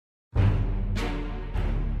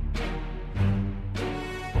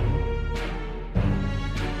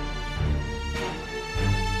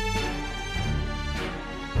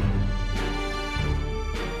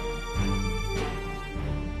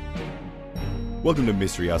Welcome to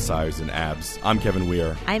Mystery Outsiders and Abs. I'm Kevin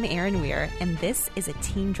Weir. I'm Erin Weir, and this is a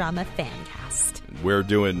teen drama fan cast. We're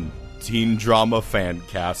doing teen drama fan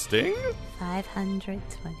casting.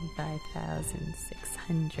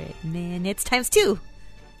 525,600 minutes times 2.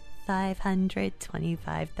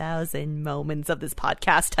 525,000 moments of this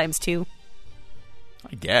podcast times 2.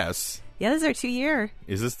 I guess. Yeah, this is our 2-year.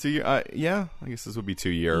 Is this 2 year? Yeah, I guess this would be 2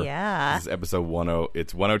 year. Yeah. This is episode 10.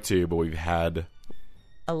 It's 102, but we've had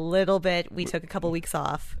a little bit. We took a couple weeks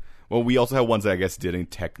off. Well, we also had ones that I guess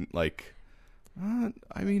didn't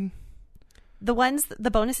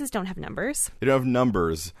the bonuses don't have numbers. They don't have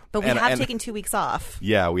numbers. But we have taken 2 weeks off.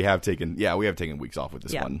 Yeah, we have taken weeks off with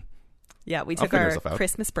this one. Yeah, we took our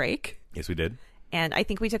Christmas break. Yes, we did. And I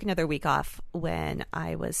think we took another week off when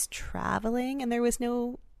I was traveling and there was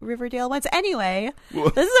no Riverdale ones. Anyway,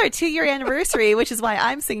 this is our 2-year anniversary, which is why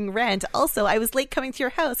I'm singing Rent. Also, I was late coming to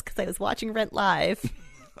your house because I was watching Rent live.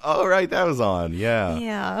 Oh, right, that was on. Yeah.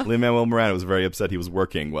 Yeah. Lin-Manuel Miranda was very upset he was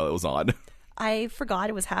working while it was on. I forgot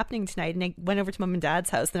it was happening tonight, and I went over to Mom and Dad's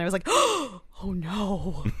house, and I was like, oh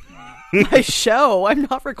no, my show, I'm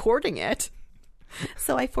not recording it.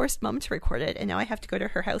 So I forced Mom to record it, and now I have to go to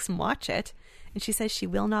her house and watch it. And she says she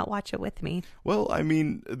will not watch it with me. Well, I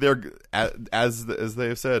mean, they're as they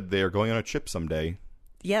have said, they are going on a trip someday.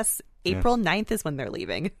 Yes, April 9th is when they're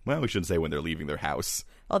leaving. Well, we shouldn't say when they're leaving their house.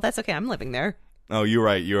 Oh, that's okay. I'm living there. Oh, you're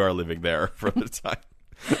right. You are living there for the time.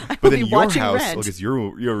 I will be watching house, Rent. Because you're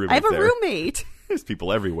roommate I have a there. roommate. There's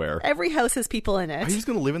people everywhere. Every house has people in it. Are you just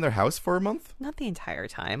going to live in their house for a month? Not the entire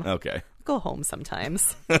time. Okay. Go home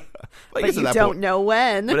sometimes. But you don't know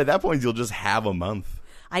when. But at that point, you'll just have a month.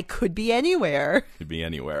 I could be anywhere. Could be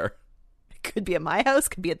anywhere. It could be at my house.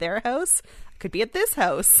 Could be at their house. Could be at this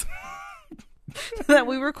house that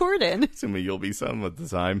we record in. Assuming you'll be some at the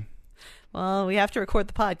time. Well, we have to record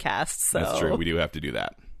the podcast, so. That's true. We do have to do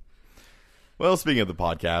that. Well, speaking of the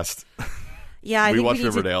podcast, yeah, we watched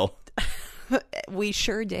Riverdale. We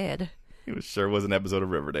sure did. It sure was an episode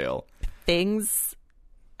of Riverdale. Things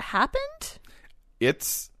happened?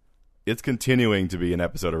 It's continuing to be an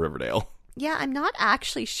episode of Riverdale. Yeah, I'm not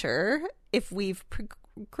actually sure if we've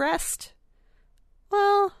progressed.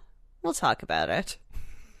 Well, we'll talk about it.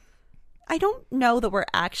 I don't know that we're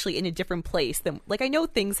actually in a different place than, like, I know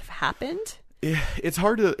things have happened. Yeah, it's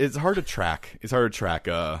hard to track. It's hard to track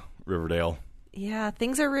Riverdale. Yeah,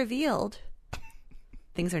 things are revealed.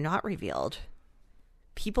 Things are not revealed.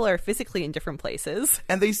 People are physically in different places.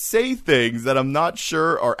 And they say things that I'm not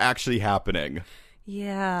sure are actually happening.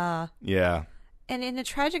 Yeah. Yeah. And in a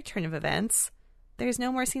tragic turn of events, there's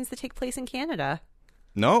no more scenes that take place in Canada.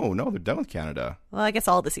 No, they're done with Canada. Well, I guess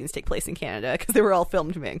all the scenes take place in Canada because they were all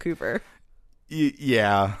filmed in Vancouver.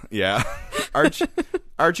 Yeah.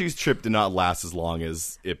 Archie's trip did not last as long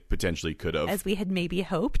as it potentially could have. As we had maybe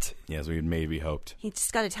hoped. Yeah, as we had maybe hoped. He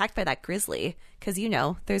just got attacked by that grizzly because,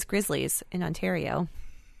 there's grizzlies in Ontario.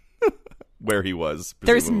 Where he was, presumably.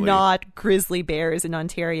 There's not grizzly bears in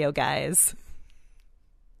Ontario, guys.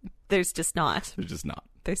 There's just not. It's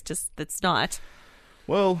not.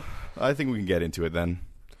 Well, I think we can get into it then.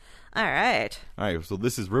 All right, so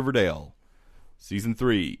this is Riverdale, Season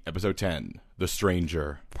 3, Episode 10, The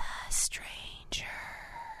Stranger. The Stranger.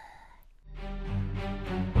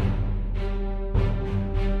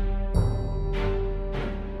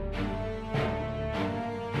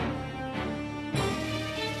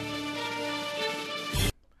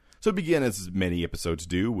 So begin as many episodes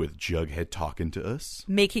do with Jughead talking to us.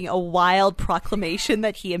 Making a wild proclamation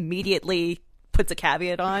that he immediately puts a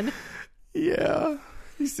caveat on. Yeah.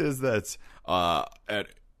 He says that at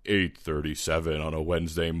 8:37 on a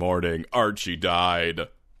Wednesday morning, Archie died.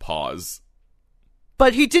 Pause.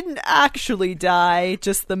 But he didn't actually die.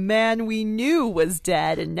 Just the man we knew was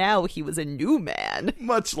dead, and now he was a new man.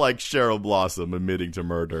 Much like Cheryl Blossom admitting to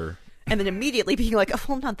murder. And then immediately being like, oh,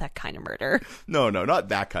 well, not that kind of murder. No, not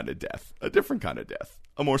that kind of death. A different kind of death.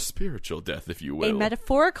 A more spiritual death, if you will. A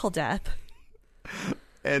metaphorical death.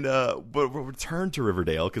 And, but we'll return to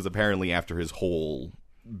Riverdale, because apparently after his whole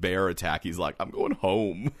bear attack, he's like, I'm going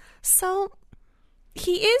home. So,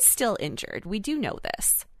 he is still injured. We do know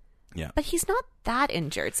this. Yeah. But he's not that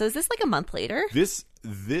injured. So is this like a month later? This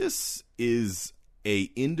is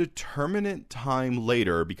a indeterminate time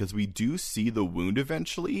later, because we do see the wound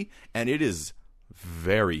eventually, and it is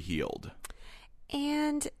very healed.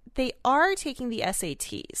 And they are taking the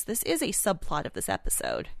SATs. This is a subplot of this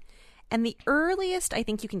episode. And the earliest I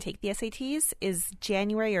think you can take the SATs is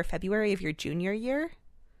January or February of your junior year.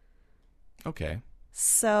 Okay.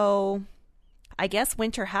 So I guess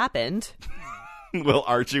winter happened. Well,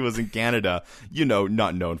 Archie was in Canada,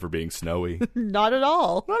 not known for being snowy. Not at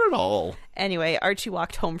all. Not at all. Anyway, Archie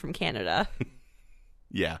walked home from Canada.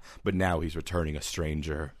 Yeah, but now he's returning a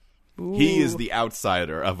stranger. Ooh. He is the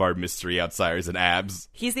outsider of our mystery outsiders and abs.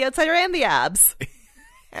 He's the outsider and the abs.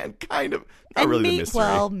 And kind of, not really the mystery.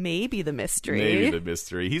 Well, maybe the mystery. Maybe the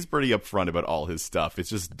mystery. He's pretty upfront about all his stuff. It's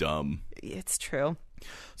just dumb. It's true.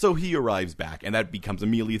 So he arrives back, and that becomes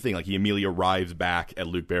immediately a thing. Like, he immediately arrives back at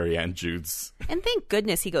Luke, Barry, and Jude's. And thank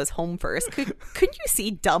goodness he goes home first. Couldn't you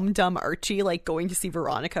see dumb Archie, like, going to see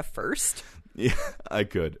Veronica first? Yeah, I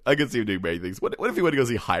could see him doing many things. What if he went to go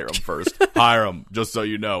see Hiram first? Hiram, just so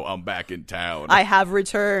you know, I'm back in town. I have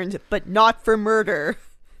returned, but not for murder.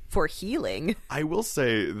 For healing. I will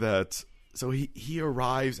say that, so he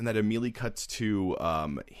arrives, and that immediately cuts to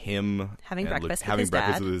him having breakfast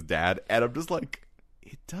with his dad. And I'm just like,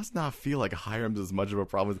 it does not feel like Hiram's as much of a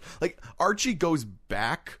problem. Like, Archie goes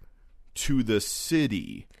back to the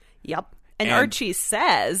city. Yep. And Archie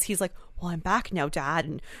says, he's like, well, I'm back now, Dad,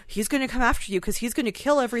 and he's going to come after you because he's going to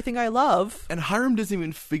kill everything I love. And Hiram doesn't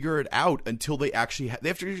even figure it out until they actually they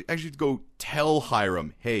have to actually go tell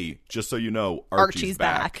Hiram, hey, just so you know, Archie's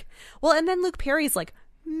back. Well, and then Luke Perry's like,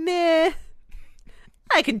 meh,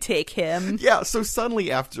 I can take him. Yeah, so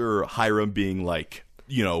suddenly after Hiram being like,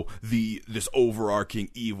 you know, this overarching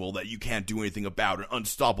evil that you can't do anything about and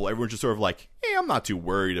unstoppable, everyone's just sort of like, hey, I'm not too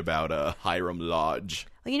worried about Hiram Lodge.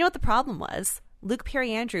 Well, you know what the problem was? Luke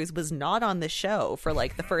Perry Andrews was not on the show for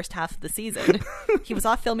like the first half of the season. He was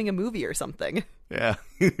off filming a movie or something. Yeah,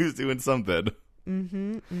 he was doing something.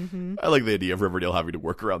 I like the idea of Riverdale having to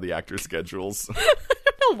work around the actors' schedules. I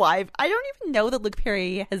don't know why. I don't even know that Luke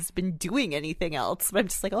Perry has been doing anything else. But I'm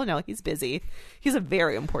just like, oh no, he's busy. He's a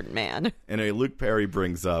very important man. And Luke Perry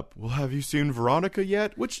brings up, well, have you seen Veronica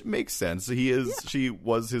yet? Which makes sense. She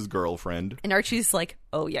was his girlfriend. And Archie's like,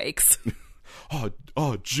 oh, yikes.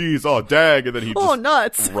 Oh, geez, oh, dang. And then he just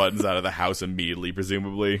nuts. runs out of the house immediately,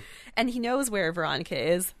 presumably. And he knows where Veronica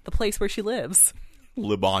is, the place where she lives.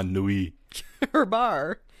 Le Bon Nuit. Her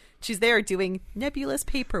bar. She's there doing nebulous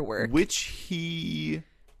paperwork. Which he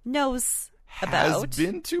knows about. Has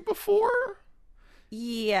been to before?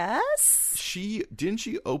 Yes. Didn't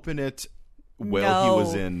she open it while he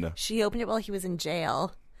was in... She opened it while he was in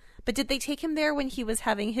jail. But did they take him there when he was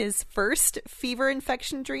having his first fever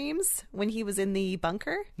infection dreams? When he was in the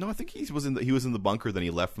bunker? No, I think he was in the bunker, then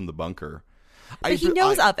he left from the bunker. But he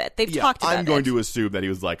knows of it. They've talked about it. I'm going to assume that he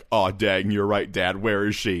was like, oh, dang, you're right, Dad. Where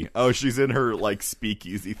is she? Oh, she's in her, like,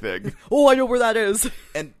 speakeasy thing. Oh, I know where that is.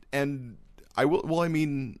 And I will, well, I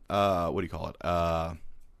mean, what do you call it?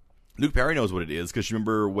 Luke Perry knows what it is, because you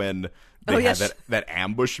remember when they had that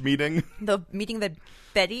ambush meeting? The meeting that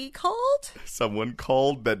Betty called? Someone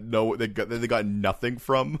called that they got nothing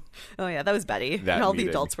from. Oh, yeah, that was Betty. And all the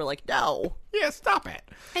adults were like, no. Yeah, stop it.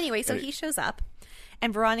 Anyway, so he shows up,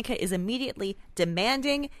 and Veronica is immediately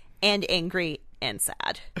demanding and angry and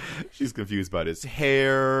sad. She's confused about his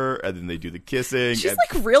hair, and then they do the kissing. She's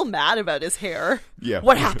like real mad about his hair. Yeah.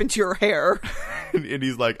 What happened to your hair? And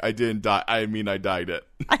he's like, I didn't die. I mean, I dyed it.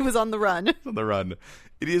 I was on the run. On the run.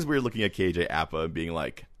 It is weird looking at KJ Apa and being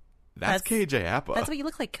like, that's KJ Apa. That's what you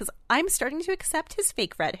look like, because I'm starting to accept his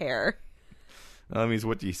fake red hair. I mean, it's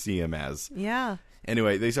what do you see him as? Yeah.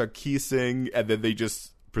 Anyway, they start kissing, and then they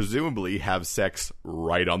just presumably have sex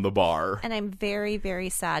right on the bar. And I'm very, very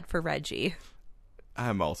sad for Reggie.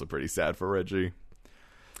 I'm also pretty sad for Reggie.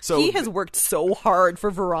 So he has worked so hard for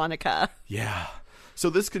Veronica. Yeah. So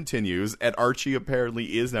this continues, and Archie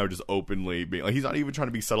apparently is now just openly being like, he's not even trying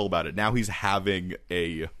to be subtle about it. Now he's having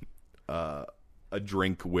a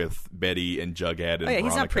drink with Betty and Jughead and Veronica.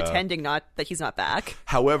 He's not pretending that he's not back.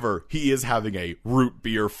 However, he is having a root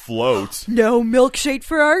beer float. No milkshake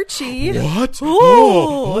for Archie. What?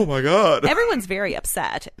 Oh my God. Everyone's very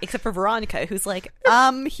upset, except for Veronica, who's like,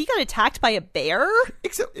 he got attacked by a bear?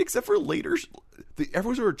 Except for later,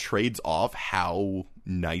 everyone sort of trades off how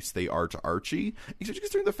nice they are to Archie, except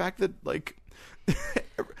considering the fact that, like,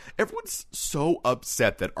 everyone's so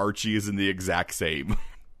upset that Archie is in the exact same.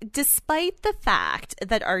 Despite the fact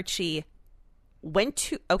that Archie went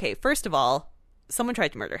to... Okay, first of all, someone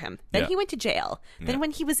tried to murder him. Then he went to jail. Then when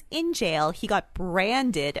he was in jail, he got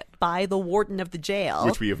branded by the warden of the jail.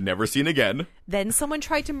 Which we have never seen again. Then someone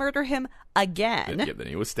tried to murder him again. Then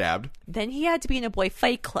he was stabbed. Then he had to be in a boy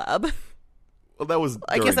fight club. Well, that was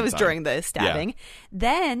I guess that was during the stabbing. Yeah.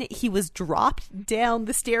 Then he was dropped down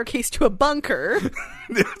the staircase to a bunker.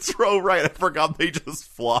 That's right. I forgot they just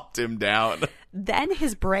flopped him down. Then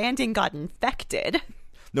his branding got infected.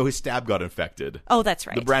 No, his stab got infected. Oh, that's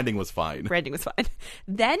right. The branding was fine.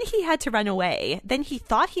 Then he had to run away. Then he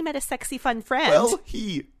thought he met a sexy, fun friend. Well,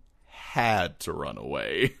 he had to run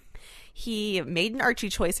away. He made an Archie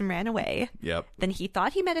choice and ran away. Yep. Then he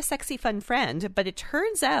thought he met a sexy, fun friend, but it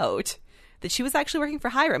turns out that she was actually working for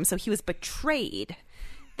Hiram, so he was betrayed.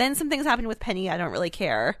 Then some things happened with Penny. I don't really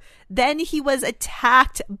care. Then he was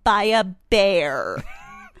attacked by a bear.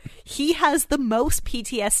 He has the most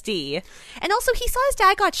PTSD. And also, he saw his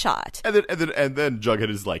dad got shot. And then Jughead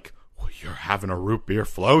is like, well, you're having a root beer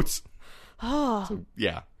float? Oh. So,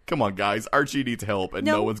 yeah. Come on, guys. Archie needs help, and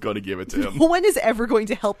no one's going to give it to him. No one is ever going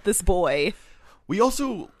to help this boy.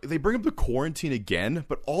 They bring up the quarantine again,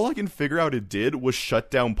 but all I can figure out it did was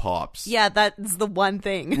shut down Pops. Yeah, that's the one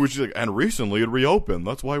thing. Which is like, and recently it reopened.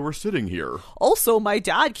 That's why we're sitting here. Also, my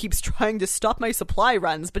dad keeps trying to stop my supply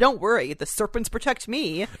runs, but don't worry, the serpents protect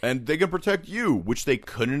me. And they can protect you, which they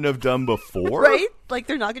couldn't have done before. Right? Like,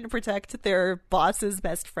 they're not going to protect their boss's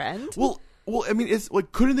best friend. Well, I mean, it's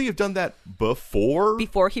like, couldn't they have done that before?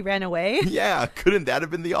 Before he ran away? Yeah, couldn't that have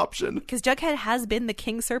been the option? Because Jughead has been the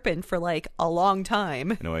king serpent for, like, a long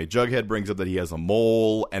time. Anyway, Jughead brings up that he has a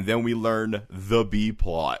mole, and then we learn the B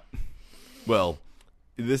plot. Well,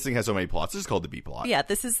 this thing has so many plots. This is called the B plot. Yeah,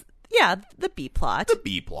 the B plot. The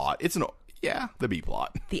B plot. The B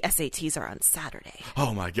plot. The SATs are on Saturday.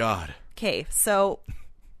 Oh my god. Okay, so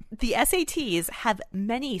the SATs have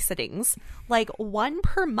many sittings, like one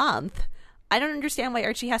per month. I don't understand why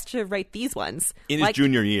Archie has to write these ones. In his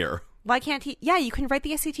junior year. Why can't he? Yeah, you can write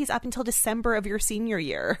the SATs up until December of your senior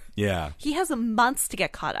year. Yeah. He has months to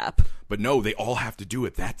get caught up. But no, they all have to do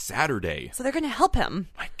it that Saturday. So they're going to help him.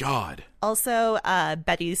 My God. Also,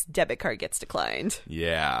 Betty's debit card gets declined.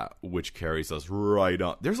 Yeah, which carries us right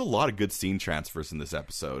on. There's a lot of good scene transfers in this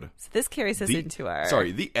episode. So this carries us into our...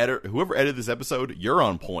 Sorry, the editor, whoever edited this episode, you're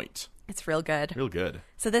on point. It's real good. Real good.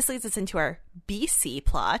 So this leads us into our BC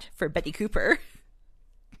plot for Betty Cooper.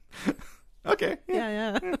 Okay.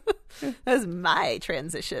 Yeah. That was my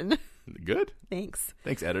transition. Good. Thanks,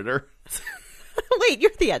 editor. Wait,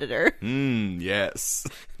 you're the editor. Yes.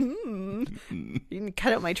 You can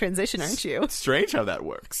cut out my transition, aren't you? It's strange how that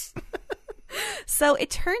works. So it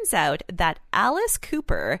turns out that Alice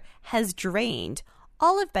Cooper has drained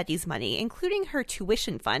all of Betty's money, including her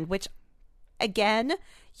tuition fund, which, again,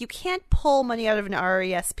 you can't pull money out of an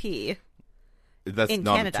RESP. That's in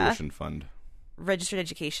not Canada. a tuition fund. Registered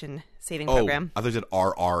Education Saving Program. I thought you said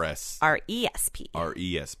RRS. RESP.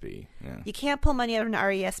 RESP. Yeah. You can't pull money out of an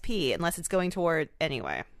RESP unless it's going toward...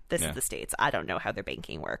 Anyway, this is the States. I don't know how their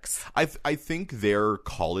banking works. I think their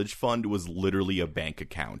college fund was literally a bank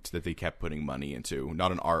account that they kept putting money into,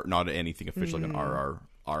 not anything official like an RR.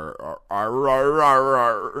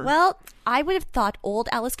 Well, I would have thought old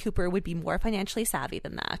Alice Cooper would be more financially savvy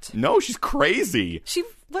than that. No, she's crazy. She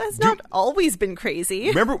has not always been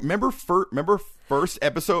crazy. Remember first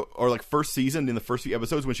episode or like first season in the first few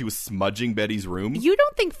episodes when she was smudging Betty's room? You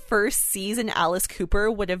don't think first season Alice Cooper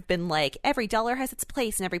would have been like, every dollar has its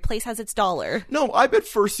place and every place has its dollar? No, I bet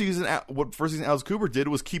first season Alice Cooper did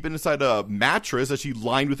was keep it inside a mattress that she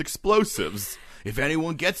lined with explosives. If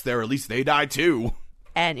anyone gets there, at least they die too.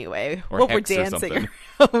 Anyway, or what we're Hex or dancing something.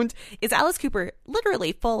 around is Alice Cooper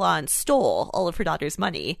literally full on stole all of her daughter's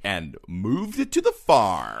money. And moved it to the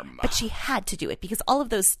farm. But she had to do it because all of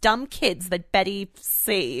those dumb kids that Betty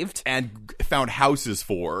saved and found houses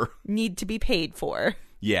for need to be paid for.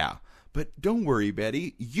 Yeah. But don't worry,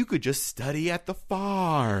 Betty. You could just study at the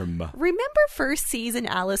farm. Remember first season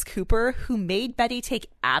Alice Cooper, who made Betty take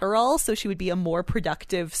Adderall so she would be a more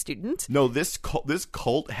productive student? No, this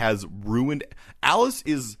cult has ruined... Alice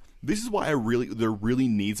is... This is why there really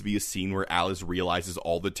needs to be a scene where Alice realizes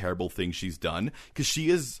all the terrible things she's done. Because she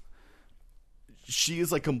is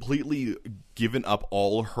like completely given up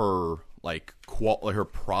all her like her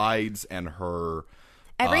prides and her...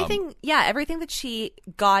 Everything that she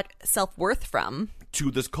got self-worth from.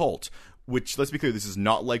 To this cult. Which, let's be clear, this is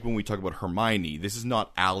not like when we talk about Hermione. This is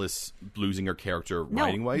not Alice losing her character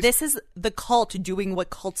writing-wise. This is the cult doing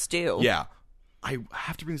what cults do. Yeah. I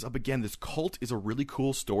have to bring this up again. This cult is a really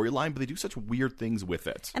cool storyline, but they do such weird things with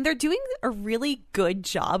it. And they're doing a really good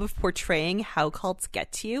job of portraying how cults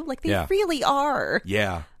get to you. Like, they really are.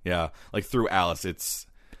 Yeah. Like, through Alice, it's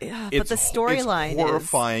but the storyline is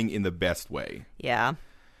horrifying in the best way. Yeah.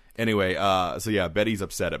 Anyway, Betty's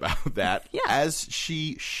upset about that, as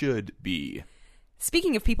she should be.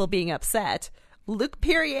 Speaking of people being upset, Luke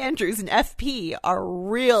Perry Andrews and FP are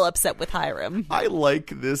real upset with Hiram. I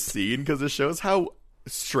like this scene because it shows how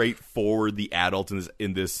straightforward the adults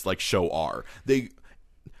in this like show are.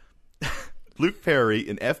 Luke Perry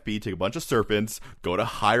and FP take a bunch of serpents, go to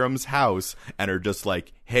Hiram's house, and are just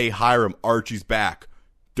like, "Hey, Hiram, Archie's back.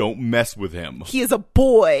 Don't mess with him. He is a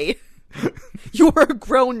boy." You're a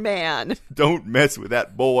grown man. Don't mess with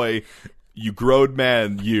that boy, you grown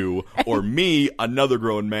man, you. Or me, another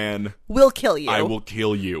grown man. Will kill you. I will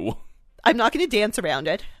kill you. I'm not going to dance around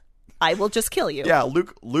it. I will just kill you. Yeah,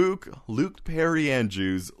 Luke Perry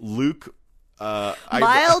Andrews,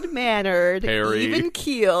 Mild-mannered, Perry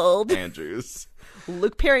even-keeled Andrews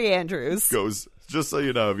Luke Perry Andrews goes, just so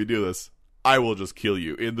you know, if you do this, I will just kill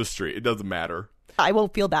you in the street. It doesn't matter. I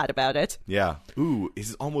won't feel bad about it. Yeah. Ooh,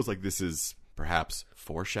 it's almost like this is perhaps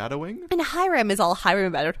foreshadowing. And Hiram is all Hiram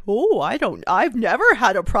about it. Oh, I've never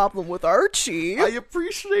had a problem with Archie. I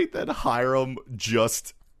appreciate that Hiram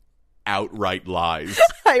just outright lies.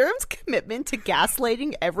 Hiram's commitment to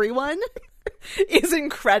gaslighting everyone is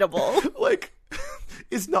incredible. Like,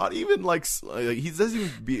 it's not even like he doesn't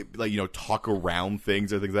even be like, talk around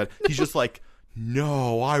things or things like that. He's just like,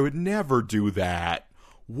 no, I would never do that.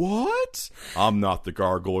 What? I'm not the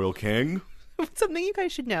Gargoyle King. Something you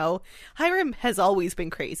guys should know, Hiram has always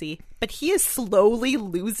been crazy, but he is slowly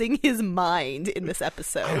losing his mind in this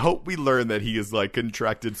episode. I hope we learn that he is like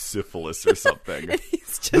contracted syphilis or something. And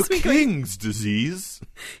he's just the King's disease.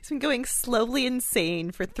 He's been going slowly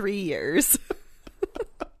insane for 3 years.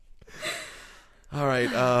 All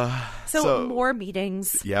right. So more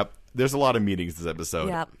meetings. Yep. There's a lot of meetings this episode.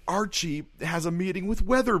 Yep. Archie has a meeting with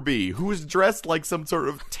Weatherby, who is dressed like some sort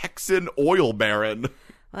of Texan oil baron.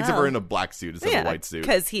 Except for in a black suit instead of a white suit.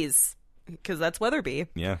 Because that's Weatherby.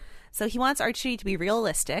 Yeah. So he wants Archie to be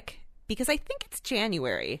realistic because I think it's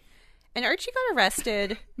January. And Archie got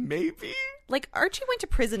arrested. Maybe? Like, Archie went to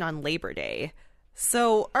prison on Labor Day.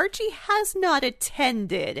 So Archie has not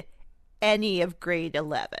attended any of grade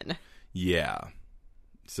 11. Yeah.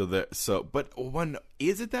 But when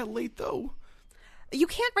is it that late though? You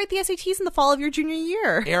can't write the SATs in the fall of your junior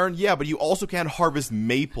year. Aaron, yeah, but you also can't harvest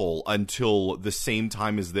maple until the same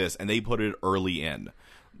time as this, and they put it early in.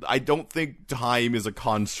 I don't think time is a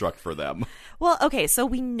construct for them. Well, okay, so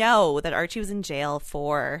we know that Archie was in jail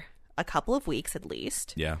for a couple of weeks at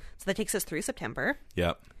least. Yeah. So that takes us through September.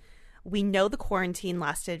 Yep. We know the quarantine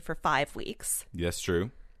lasted for 5 weeks. Yes,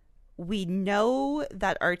 true. We know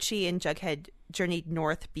that Archie and Jughead journeyed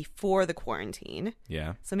north before the quarantine.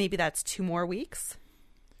 Yeah. So maybe that's 2 more weeks.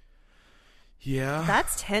 Yeah.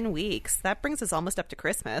 That's 10 weeks. That brings us almost up to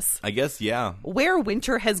Christmas. I guess, yeah. Where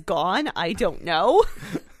winter has gone, I don't know.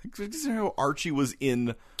 Just how Archie was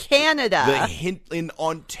in Canada. in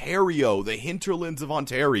Ontario, the hinterlands of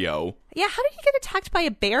Ontario. Yeah, how did he get attacked by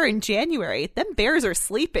a bear in January? Them bears are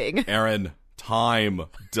sleeping. Aaron, time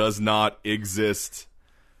does not exist.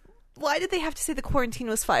 Why did they have to say the quarantine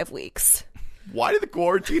was 5 weeks? Why did the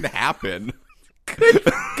quarantine happen? Good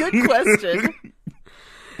question.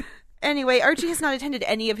 Anyway, Archie has not attended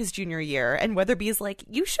any of his junior year, and Weatherby's like,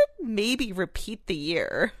 you should maybe repeat the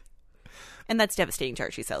year. And that's devastating to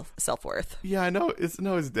Archie's self-worth. Yeah, I know. It's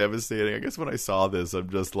devastating. I guess when I saw this, I'm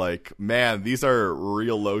just like, man, these are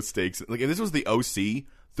real low stakes. Like, if this was the OC,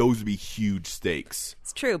 those would be huge stakes.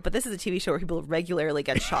 It's true, but this is a TV show where people regularly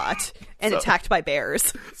get shot and attacked by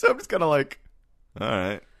bears. So I'm just kind of like, all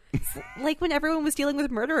right. Like when everyone was dealing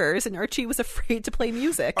with murderers and Archie was afraid to play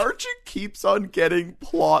music. Archie keeps on getting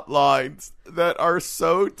plot lines that are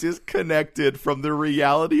so disconnected from the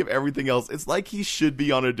reality of everything else. It's like he should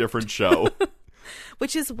be on a different show.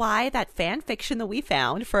 Which is why that fan fiction that we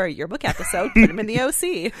found for our yearbook episode put him in the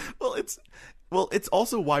OC. Well, it's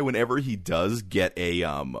also why whenever he does get a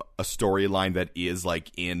storyline that is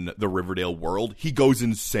like in the Riverdale world, he goes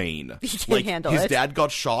insane. He can't handle it. His dad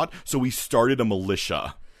got shot, so he started a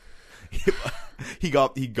militia. He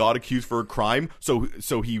got accused for a crime, so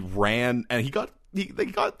he ran and they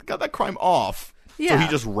got that crime off. Yeah. So he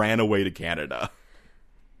just ran away to Canada.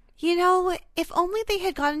 You know, if only they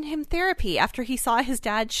had gotten him therapy after he saw his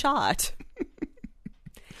dad shot.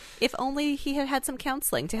 If only he had had some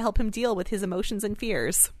counseling to help him deal with his emotions and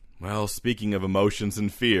fears. Well, speaking of emotions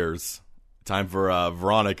and fears, time for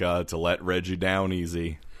Veronica to let Reggie down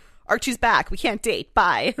easy. Archie's back. We can't date.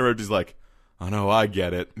 Bye. And Reggie's like, oh no, I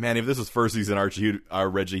get it. Man, if this was first season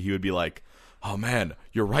Reggie, he would be like, oh man,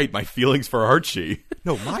 you're right, my feelings for Archie.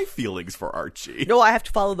 No, my feelings for Archie. No, I have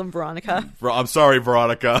to follow them, Veronica. I'm sorry,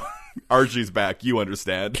 Veronica. Archie's back. You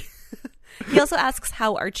understand. He also asks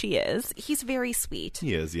how Archie is. He's very sweet.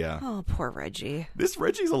 He is, yeah. Oh, poor Reggie. This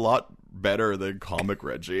Reggie's a lot better than comic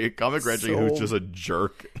Reggie. Comic Reggie, who's just a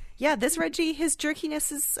jerk. Yeah, this Reggie, his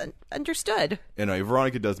jerkiness is understood. Anyway,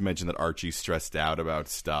 Veronica does mention that Archie's stressed out about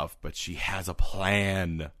stuff, but she has a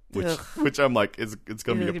plan, which I'm like, it's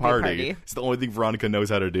going to be a party. It's the only thing Veronica knows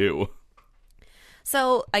how to do.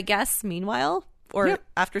 So, I guess, meanwhile, or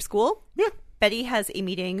after school, Betty has a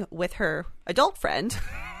meeting with her adult friend,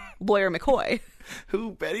 Lawyer McCoy.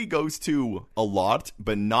 Who Betty goes to a lot,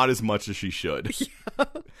 but not as much as she should. Yeah.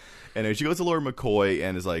 And she goes to Lawyer McCoy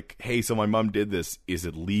and is like, hey, so my mom did this. Is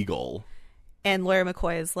it legal? And Laura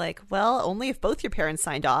McCoy is like, well, only if both your parents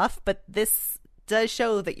signed off, but this does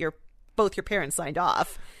show that both your parents signed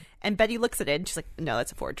off. And Betty looks at it and she's like, no,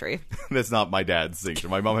 that's a forgery. That's not my dad's signature.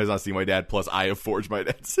 My mom has not seen my dad, plus I have forged my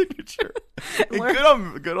dad's signature. Good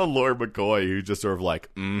on Laura McCoy, who's just sort of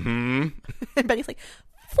like, mm-hmm. And Betty's like,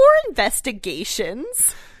 for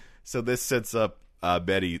investigations. So this sets up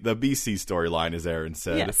Betty. The BC storyline, as Aaron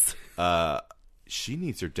said. Yes. She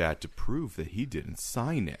needs her dad to prove that he didn't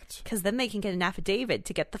sign it. Because then they can get an affidavit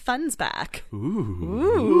to get the funds back.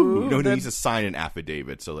 Ooh. No, he needs to sign an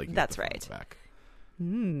affidavit so they can get the funds back.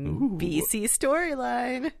 BC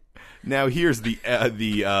storyline. Now here's the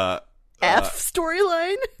F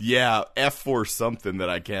storyline? Yeah, F for something that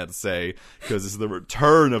I can't say, because it's the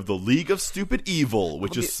return of the League of Stupid Evil,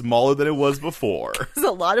 which is smaller than it was before. Because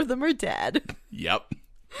a lot of them are dead. Yep.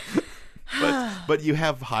 But you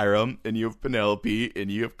have Hiram, and you have Penelope, and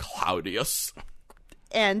you have Claudius.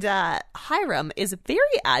 And Hiram is very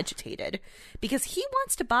agitated because he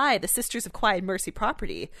wants to buy the Sisters of Quiet Mercy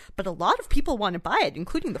property, but a lot of people want to buy it,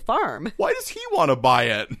 including the farm. Why does he want to buy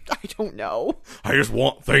it? I don't know. I just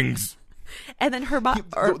want things. And then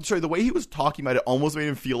the way he was talking about it almost made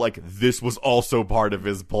him feel like this was also part of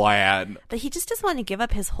his plan. That he just doesn't want to give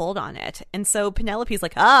up his hold on it. And so Penelope's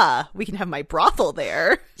like, we can have my brothel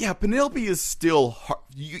there. Yeah, Penelope is still...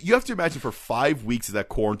 You have to imagine for 5 weeks that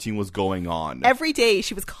quarantine was going on. Every day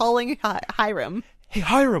she was calling Hiram. Hey,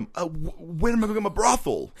 Hiram, when am I going to a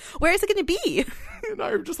brothel? Where is it going to be? And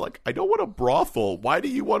I'm just like, I don't want a brothel. Why do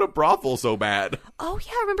you want a brothel so bad? Oh,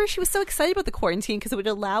 yeah. Remember, she was so excited about the quarantine because it would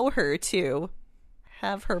allow her to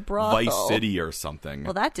have her brothel. Vice City or something.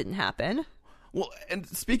 Well, that didn't happen. Well, and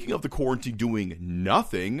speaking of the quarantine doing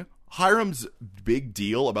nothing, Hiram's big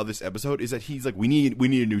deal about this episode is that he's like, we need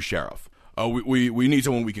a new sheriff. We need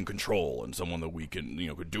someone we can control and someone that we can,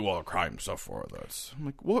 could do all the crime stuff for. I'm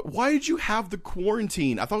like, what? Why did you have the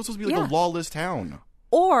quarantine? I thought it was supposed to be like a lawless town.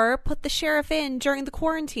 Or put the sheriff in during the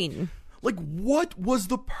quarantine. Like, what was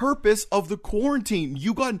the purpose of the quarantine?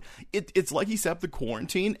 It's like he set up the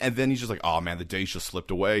quarantine and then he's just like, oh man, the days just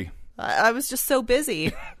slipped away. I was just so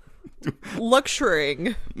busy.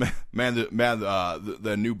 Lecturing.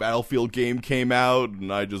 The new Battlefield game came out,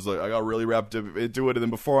 and I got really wrapped into it, and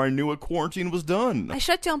then before I knew it, quarantine was done. I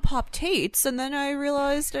shut down Pop Tate's, and then I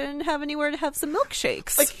realized I didn't have anywhere to have some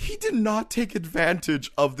milkshakes. Like, he did not take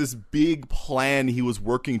advantage of this big plan he was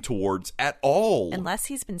working towards at all. Unless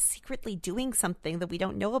he's been secretly doing something that we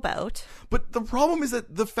don't know about. But the problem is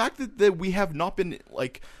that the fact that we have not been,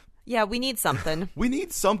 like... Yeah, we need something. We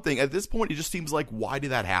need something. At this point, it just seems like, why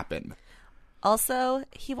did that happen? Also,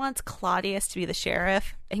 he wants Claudius to be the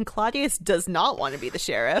sheriff, and Claudius does not want to be the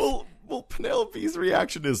sheriff. Well, Penelope's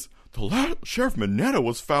reaction is, Sheriff Minetta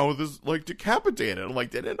was found with his, decapitated. I'm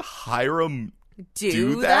like, didn't Hiram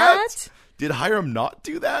do that? Did Hiram not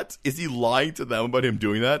do that? Is he lying to them about him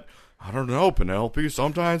doing that? I don't know, Penelope.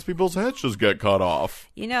 Sometimes people's heads just get cut off.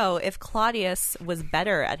 If Claudius was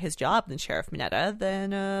better at his job than Sheriff Minetta,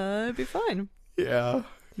 then it'd be fine. Yeah.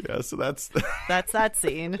 Yeah, so that's that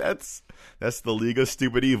scene. That's the League of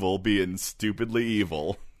Stupid Evil being stupidly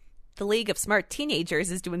evil. The League of Smart Teenagers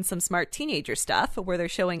is doing some smart teenager stuff where they're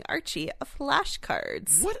showing Archie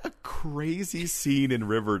flashcards. What a crazy scene in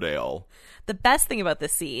Riverdale. The best thing about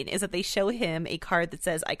this scene is that they show him a card that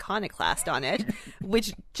says Iconoclast on it,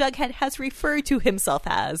 which Jughead has referred to himself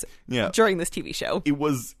as during this TV show. It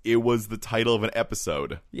was the title of an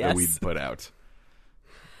episode that we'd put out.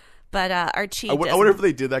 But Archie I wonder if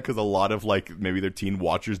they did that because a lot of, maybe their teen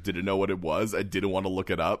watchers didn't know what it was and didn't want to look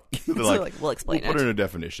it up. They're so we'll explain it. We'll put it in a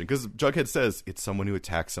definition. Because Jughead says it's someone who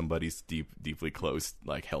attacks somebody's deeply close,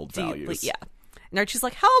 held values. Yeah. And Archie's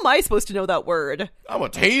like, how am I supposed to know that word? I'm a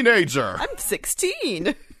teenager. I'm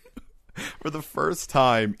 16. For the first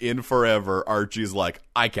time in forever, Archie's like,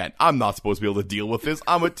 I'm not supposed to be able to deal with this.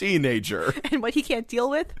 I'm a teenager. And what he can't deal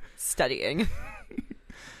with? Studying.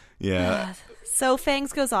 Yeah. So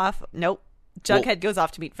Fangs goes off. Nope. Jughead goes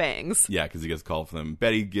off to meet Fangs. Yeah, because he gets called for them.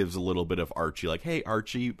 Betty gives a little bit of Archie, like, hey,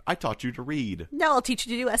 Archie, I taught you to read. Now I'll teach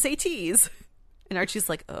you to do SATs. And Archie's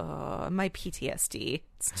like, oh, my PTSD.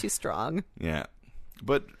 It's too strong. Yeah.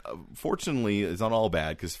 But fortunately, it's not all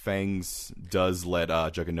bad, because Fangs does let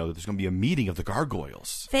Jughead know that there's going to be a meeting of the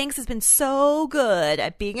gargoyles. Fangs has been so good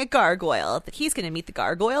at being a gargoyle that he's going to meet the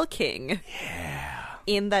Gargoyle King. Yeah.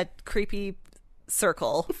 In that creepy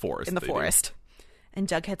circle. In the forest. And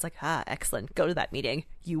Jughead's like, excellent. Go to that meeting.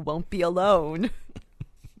 You won't be alone.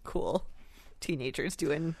 Cool. Teenagers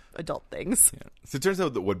doing adult things. Yeah. So it turns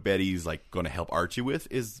out that what Betty's going to help Archie with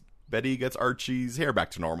is Betty gets Archie's hair back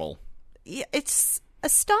to normal. Yeah, it's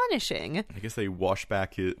astonishing. I guess they wash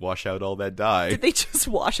out all that dye. Did they just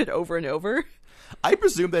wash it over and over? I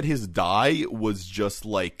presume that his dye was just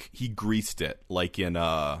like he greased it, like in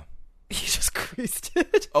He just greased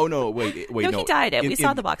it. Oh no! Wait! No, he dyed it. We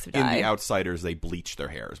saw the box of dye. In The Outsiders, they bleach their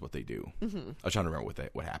hair. Is what they do. Mm-hmm. I was trying to remember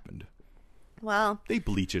what happened. Well, they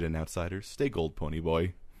bleach it in Outsiders. Stay gold, pony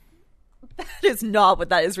boy. That is not what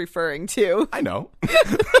that is referring to. I know.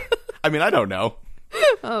 I mean, I don't know.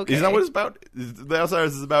 Okay. Isn't that what it's about? The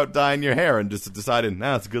Outsiders is about dyeing your hair and just deciding,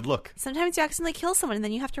 it's a good look. Sometimes you accidentally kill someone and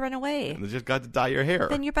then you have to run away. And they just got to dye your hair.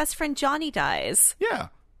 Then your best friend Johnny dies. Yeah.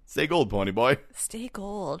 Stay gold, pony boy. Stay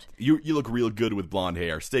gold. You look real good with blonde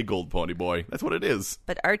hair. Stay gold, pony boy. That's what it is.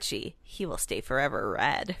 But Archie, he will stay forever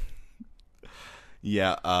red.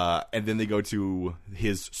 Yeah, and then they go to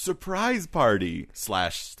his surprise party /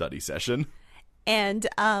 study session. And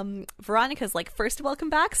Veronica's like, first welcome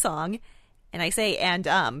back song. And I say,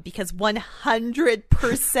 because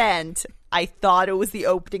 100% I thought it was the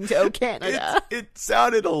opening to O Canada. It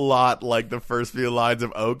sounded a lot like the first few lines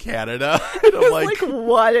of O Canada. And I'm like,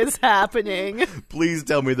 what is happening? Please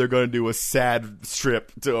tell me they're going to do a sad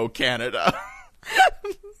strip to O Canada.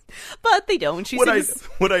 But they don't.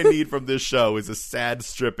 What I need from this show is a sad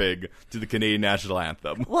stripping to the Canadian national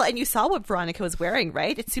anthem. Well, and you saw what Veronica was wearing,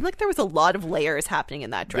 right? It seemed like there was a lot of layers happening in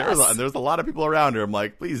that dress. There's a lot of people around her. I'm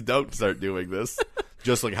like, please don't start doing this.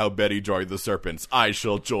 Just like how Betty joined the Serpents. I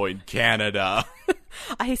shall join Canada.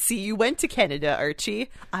 I see you went to Canada, Archie.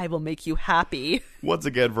 I will make you happy. Once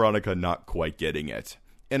again, Veronica not quite getting it.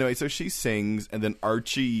 Anyway, so she sings, and then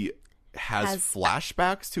Archie has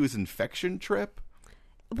flashbacks to his infection trip.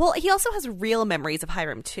 Well, he also has real memories of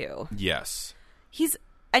Hiram, too. Yes.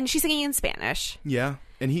 And she's singing in Spanish. Yeah.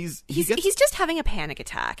 And he's just having a panic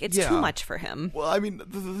attack. It's too much for him. Well, I mean,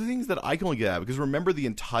 the things that I can only get at, because remember the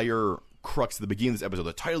entire crux at the beginning of this episode,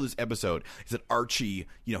 the title of this episode is that Archie,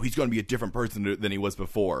 he's going to be a different person than he was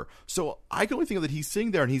before. So I can only think of that he's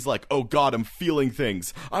sitting there and he's like, oh God, I'm feeling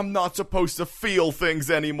things. I'm not supposed to feel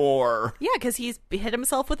things anymore. Yeah, because he's hit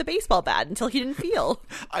himself with a baseball bat until he didn't feel.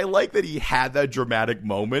 I like that he had that dramatic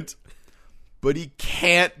moment, but he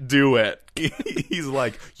can't do it. He's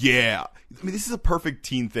like, yeah. I mean, this is a perfect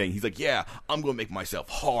teen thing. He's like, yeah, I'm going to make myself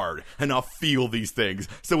hard and I'll feel these things.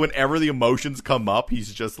 So whenever the emotions come up,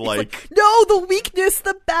 he's just like, no, the weakness,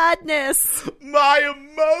 the badness. My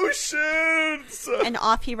emotions. And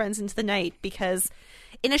off he runs into the night because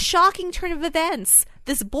in a shocking turn of events,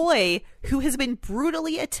 this boy who has been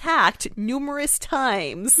brutally attacked numerous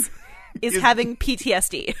times is having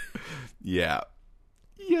PTSD. Yeah.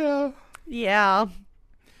 Yeah. Yeah.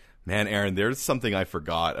 Man, Aaron, there's something I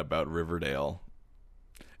forgot about Riverdale.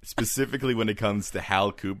 Specifically when it comes to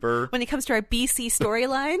Hal Cooper. When it comes to our BC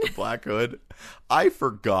storyline. Black Hood. I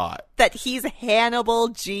forgot. That he's Hannibal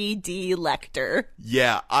G.D. Lecter.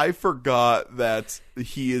 Yeah, I forgot that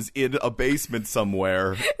he is in a basement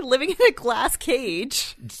somewhere. Living in a glass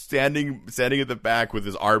cage. Standing at the back with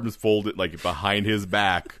his arms folded, like, behind his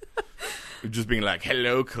back. Just being like,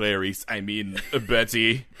 hello, Clarice. I mean,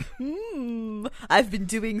 Betty. I've been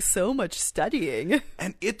doing so much studying.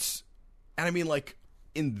 And I mean, like,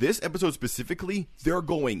 in this episode specifically, they're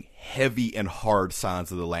going heavy and hard Silence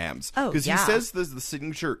of the Lambs. Oh, because he says the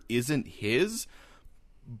signature isn't his,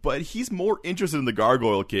 but he's more interested in the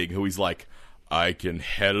Gargoyle King, who he's like, I can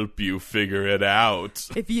help you figure it out.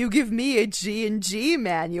 If you give me a G&G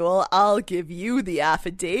manual, I'll give you the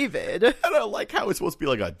affidavit. And I like how it's supposed to be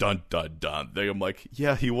like a dun-dun-dun thing. I'm like,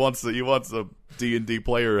 yeah, he wants a D&D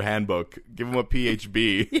player handbook. Give him a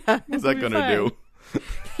PHB. Yeah, what's that going to do?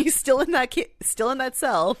 He's still in that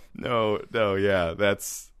cell. No, yeah,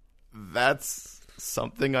 that's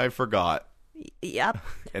something I forgot. Yep.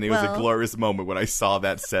 And it was a glorious moment when I saw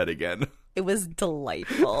that set again. It was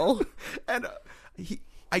delightful. And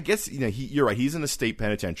I guess, you're right. He's in a state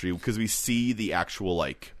penitentiary because we see the actual,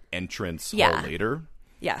 like, entrance hall later.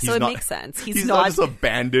 Yeah, so it makes sense. He's not just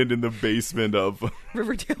abandoned in the basement of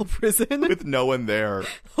Riverdale prison. With no one there.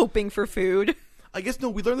 Hoping for food. I guess, no,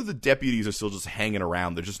 we learned that the deputies are still just hanging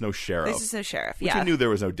around. There's just no sheriff. There's just no sheriff, Which we knew there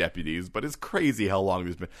was no deputies, but it's crazy how long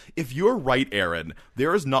it's been. If you're right, Aaron,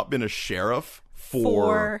 there has not been a sheriff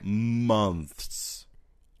for months.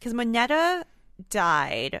 Because Moneta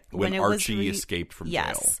died when Archie escaped from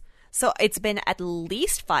jail. So it's been at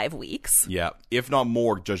least 5 weeks. Yeah, if not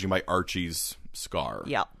more, judging by Archie's scar.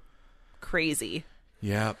 Yep. Crazy.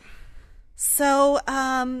 Yeah. So,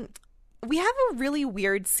 we have a really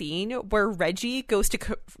weird scene where Reggie goes to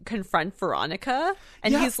confront Veronica,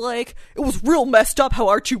 and he's like, it was real messed up how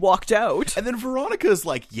Archie walked out. And then Veronica's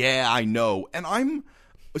like, yeah, I know. And I'm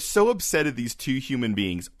so upset at these two human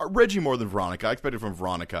beings. Reggie more than Veronica. I expected from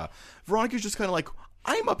Veronica. Veronica's just kind of like,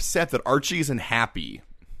 I'm upset that Archie isn't happy.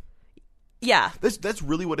 Yeah. That's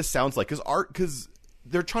really what it sounds like. Because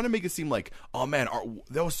they're trying to make it seem like, oh man,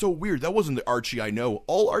 that was so weird. That wasn't the Archie I know.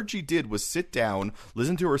 All Archie did was sit down,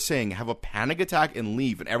 listen to her sing, have a panic attack, and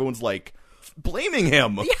leave. And everyone's like, blaming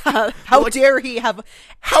him. Yeah. How dare he have...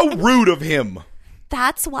 How rude of him.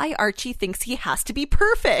 That's why Archie thinks he has to be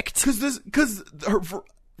perfect. Because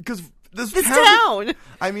this town.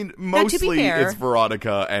 I mean, Now, to be mostly fair, it's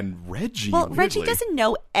Veronica and Reggie. Well, weirdly. Reggie doesn't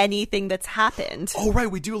know anything that's happened. Oh, right.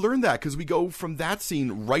 We do learn that because we go from that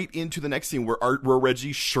scene right into the next scene where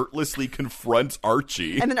Reggie shirtlessly confronts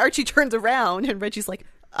Archie. And then Archie turns around and Reggie's like,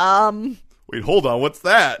 Wait, hold on. What's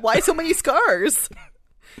that? why so many scars?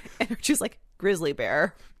 And Archie's like, grizzly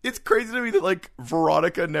bear. It's crazy to me that, like,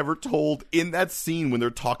 Veronica never told in that scene when they're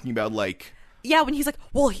talking about, like... Yeah, when he's like,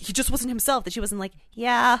 well, he just wasn't himself, that she wasn't like,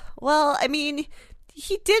 yeah, well, I mean,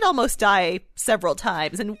 he did almost die several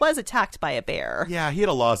times and was attacked by a bear. Yeah, he had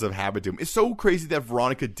a loss of habit to him. It's so crazy that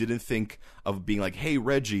Veronica didn't think of being like, hey,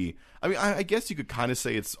 Reggie. I mean, I guess you could kind of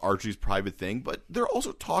say it's Archie's private thing, but they're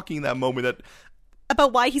also talking in that moment that...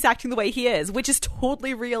 about why he's acting the way he is, which is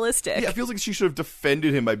totally realistic. Yeah, it feels like she should have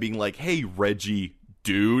defended him by being like, hey, Reggie,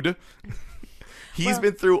 dude. He's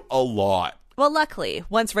been through a lot. Well, luckily,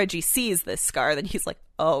 once Reggie sees this scar, then he's like,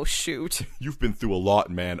 oh, shoot. You've been through a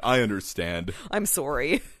lot, man. I understand. I'm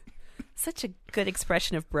sorry. Such a good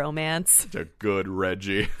expression of bromance. Such a good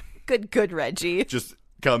Reggie. Good Reggie. Just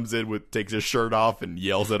comes in takes his shirt off and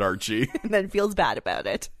yells at Archie. And then feels bad about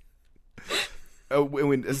it. As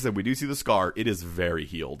I said, we do see the scar. It is very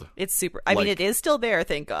healed. It's super... I mean, it is still there,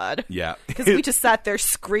 thank God. Yeah. Because we just sat there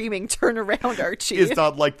screaming, turn around, Archie. It's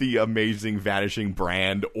not like the amazing vanishing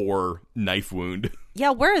brand or knife wound.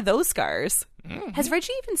 Yeah, where are those scars? Mm-hmm. Has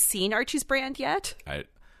Reggie even seen Archie's brand yet?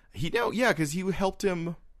 Because he helped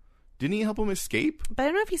him... Didn't he help him escape? But I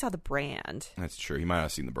don't know if he saw the brand. That's true. He might not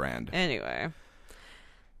have seen the brand. Anyway.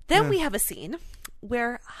 Then we have a scene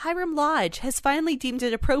where Hiram Lodge has finally deemed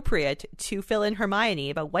it appropriate to fill in Hermione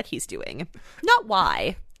about what he's doing. Not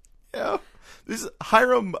why. Yeah.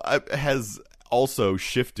 Hiram has also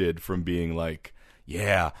shifted from being like,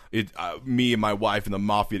 yeah, me and my wife and the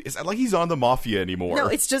Mafia. It's not like he's on the Mafia anymore. No,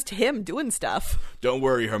 it's just him doing stuff. Don't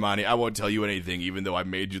worry, Hermione. I won't tell you anything, even though I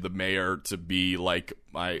made you the mayor to be like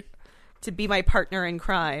my... To be my partner in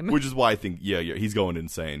crime. Which is why I think, yeah, he's going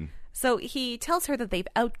insane. So he tells her that they've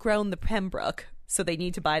outgrown the Pembroke, so they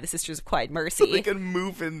need to buy the Sisters of Quiet Mercy. So they can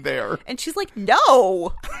move in there. And she's like,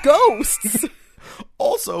 no! Ghosts!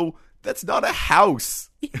 Also, that's not a house.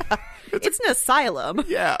 Yeah, it's an asylum.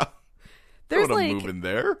 Yeah. There's don't like move in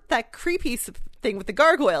there. That creepy thing with the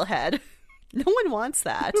gargoyle head. No one wants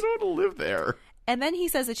that. I don't want to live there. And then he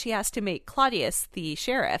says that she has to make Claudius the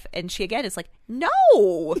sheriff, and she again is like,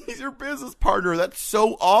 no! He's your business partner. That's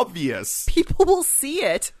so obvious. People will see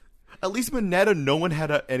it. At least Minetta, no one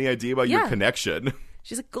had any idea about your connection.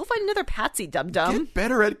 She's like, go find another patsy, dum-dum. Get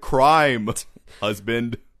better at crime,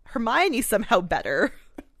 husband. Hermione's somehow better.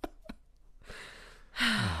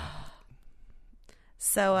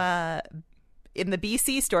 So, in the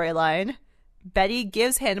BC storyline, Betty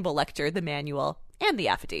gives Hannibal Lecter the manual and the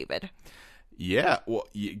affidavit. Yeah, well,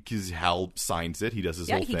 because Hal signs it. He does his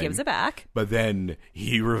whole thing. Yeah, he gives it back. But then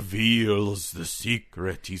he reveals the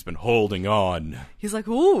secret he's been holding on. He's like,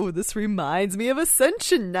 ooh, this reminds me of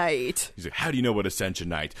Ascension Night. He's like, how do you know what Ascension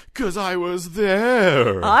Night? Because I was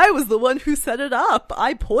there. I was the one who set it up.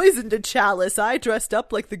 I poisoned a chalice. I dressed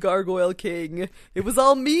up like the Gargoyle King. It was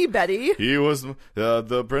all me, Betty. He was,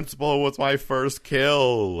 the principal was my first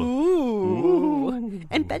kill. Ooh.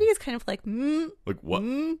 And Betty is kind of like, Like, what?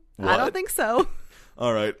 What? I don't think so.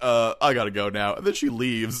 All right, I gotta go now. And then she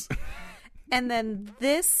leaves. And then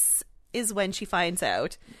this is when she finds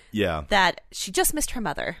out that she just missed her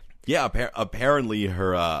mother. Yeah, apparently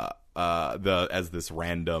her, as this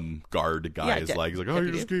random guard guy is like, oh,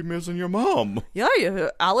 you just keep missing your mom. Yeah,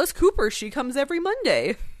 Alice Cooper, she comes every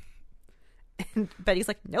Monday. And Betty's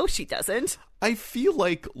like, no, she doesn't. I feel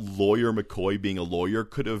like Lawyer McCoy being a lawyer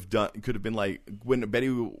could have been like when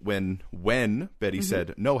Betty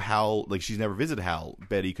said no, Hal, like she's never visited Hal.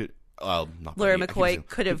 Betty could Lawyer McCoy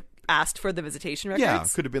could have asked for the visitation records. Yeah,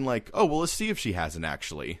 could have been like, oh well, let's see if she hasn't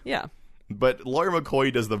actually. Yeah, but Lawyer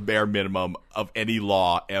McCoy does the bare minimum of any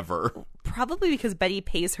law ever. Probably because Betty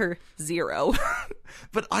pays her $0.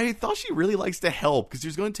 But I thought she really likes to help because she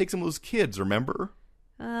was going to take some of those kids. Remember?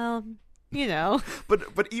 You know.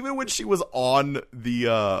 But even when she was on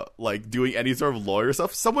the like doing any sort of lawyer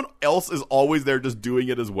stuff, someone else is always there just doing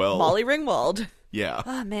it as well. Molly Ringwald. Yeah.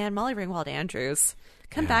 Oh man, Molly Ringwald Andrews.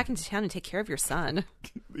 Come back into town and take care of your son.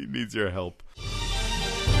 He needs your help.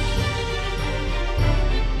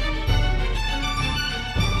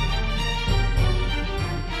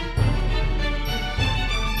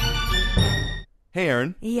 Hey,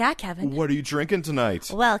 Aaron. Yeah, Kevin. What are you drinking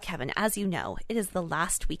tonight? Well, Kevin, as you know, it is the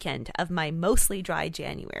last weekend of my mostly dry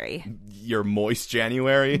January. Your moist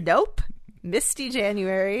January? Nope. Misty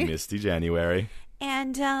January. Misty January.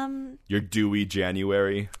 And, Your dewy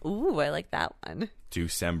January? ooh, I like that one.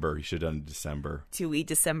 December. You should have done December. Dewy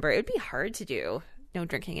December. It would be hard to do. No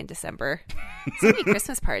drinking in December. So many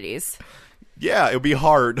Christmas parties. Yeah, it would be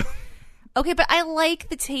hard. Okay, but I like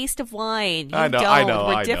the taste of wine. You I know, don't. I know,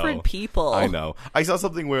 We're I different know. people. I know. I saw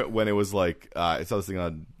something when it was like, I saw this thing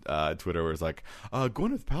on Twitter where it's like,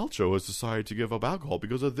 Gwyneth Paltrow has decided to give up alcohol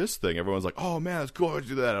because of this thing. Everyone's like, oh man, it's cool to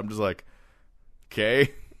do that. I'm just like,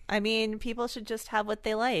 okay. I mean, people should just have what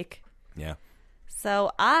they like. Yeah.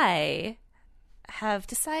 So I have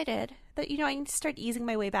decided that, I need to start easing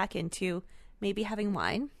my way back into maybe having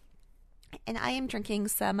wine. And I am drinking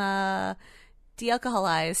some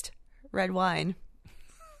de-alcoholized red wine.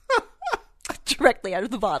 Directly out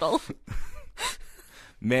of the bottle.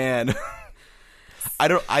 Man. I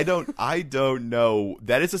don't know.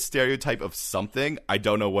 That is a stereotype of something. I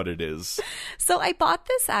don't know what it is. So I bought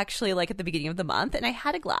this actually like at the beginning of the month, and I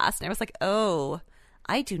had a glass and I was like, oh,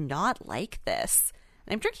 I do not like this.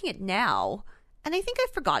 And I'm drinking it now, and I think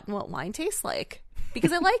I've forgotten what wine tastes like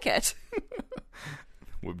because I like it.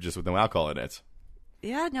 Just with no alcohol in it.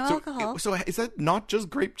 Yeah, no alcohol. So is that not just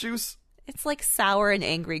grape juice? It's like sour and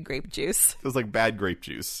angry grape juice. It's like bad grape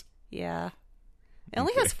juice. Yeah. It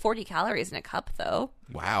only has 40 calories in a cup, though.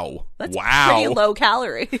 Wow. That's wow. pretty low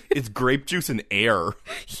calorie. It's grape juice and air.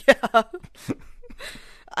 Yeah.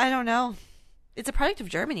 I don't know. It's a product of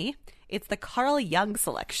Germany. It's the Carl Jung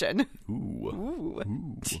selection. Ooh.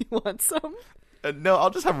 Do you want some? No, I'll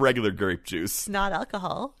just have regular grape juice. It's not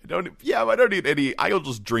alcohol. I don't need any. I'll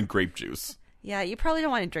just drink grape juice. Yeah, you probably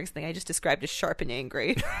don't want to drink something I just described as sharp and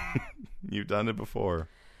angry. You've done it before.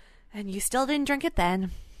 And you still didn't drink it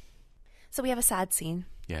then. So we have a sad scene.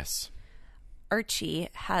 Yes. Archie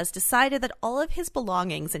has decided that all of his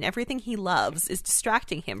belongings and everything he loves is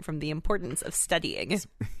distracting him from the importance of studying.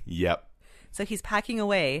 Yep. So he's packing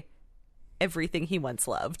away everything he once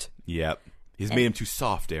loved. Yep. He's made him too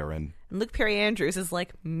soft, Aaron. And Luke Perry Andrews is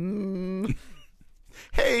like,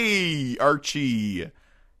 Hey, Archie.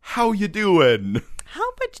 How you doing? how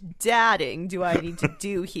much dadding do I need to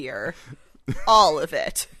do here? All of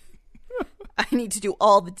it. I need to do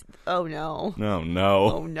all the... Oh, no. Oh,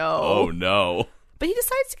 no. Oh, no. Oh, no. But he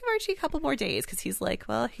decides to give Archie a couple more days because he's like,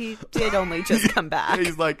 well, he did only just come back.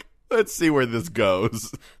 He's like, let's see where this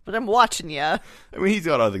goes. But I'm watching you. I mean, he's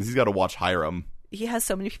got other things. He's got to watch Hiram. He has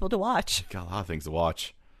so many people to watch. Got a lot of things to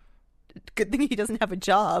watch. Good thing he doesn't have a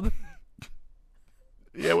job.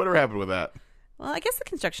 Yeah, whatever happened with that? Well, I guess the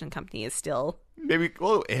construction company is still... Maybe,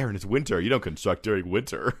 well, Aaron, it's winter. You don't construct during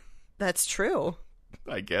winter. That's true.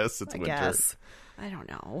 I guess it's I winter. guess. I don't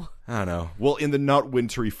know. I don't know. Well, in the not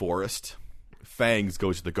wintry forest, Fangs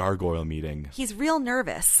goes to the gargoyle meeting. He's real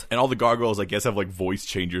nervous. And all the gargoyles, I guess, have like voice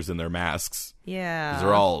changers in their masks. Yeah. 'Cause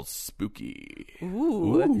they're all spooky.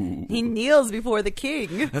 Ooh. He kneels before the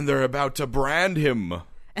king. And they're about to brand him.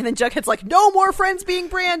 And then Jughead's like, no more friends being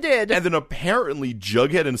branded. And then apparently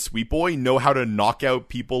Jughead and Sweet Boy know how to knock out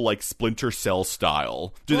people like Splinter Cell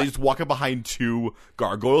style. Do they just walk up behind two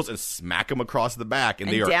gargoyles and smack them across the back and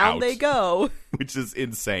they are down out. they go. Which is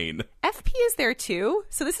insane. FP is there too.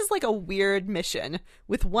 So this is like a weird mission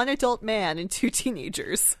with one adult man and two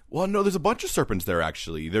teenagers. Well, no, there's a bunch of serpents there,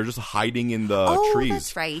 actually. They're just hiding in the trees. Oh,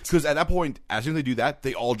 that's right. Because at that point, as soon as they do that,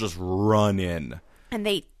 they all just run in. And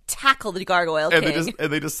they tackle the gargoyle And king.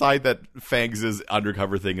 they decide that Fangs'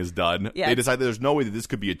 undercover thing is done. Yeah. They decide that there's no way that this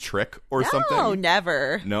could be a trick or something. No,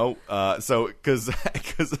 never. No. So, because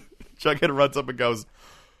Jughead runs up and goes,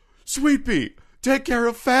 Sweet Pea, take care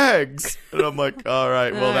of Fangs. And I'm like, all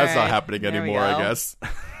right, well, that's not happening there we anymore, I go. guess.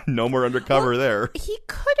 No more undercover there. He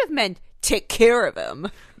could have meant take care of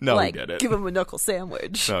him. No, like, he didn't. give him a knuckle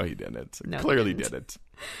sandwich. No, he didn't. No, he Clearly didn't. didn't.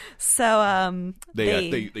 So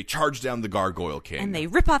They charge down the Gargoyle King. and they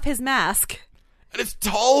rip off his mask. And it's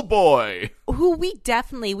Tall Boy. Who we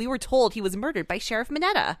were told he was murdered by Sheriff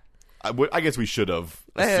Minetta. I guess we should have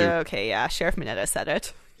assumed. Okay, yeah, Sheriff Minetta said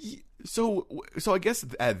it. So I guess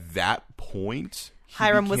at that point,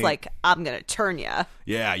 Hiram was like, I'm going to turn ya.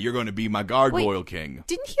 yeah, you're going to be my Gargoyle Wait, King.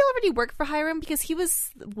 Didn't he already work for Hiram? Because he was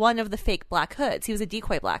one of the fake Black Hoods. He was a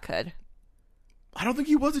decoy Black Hood. I don't think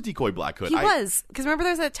he was a decoy Black Hood. He was. Because remember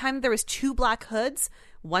there was a time there was two Black Hoods?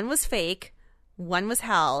 One was fake, one was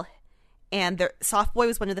Hal, and Soft Boy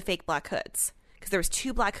was one of the fake Black Hoods. Because there was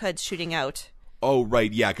two Black Hoods shooting out Oh,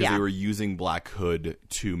 right, yeah, because Yeah. they were using Black Hood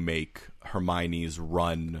to make Hermione's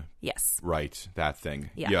run. Yes. Right, that thing.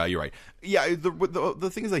 Yeah. Yeah, you're right. Yeah, the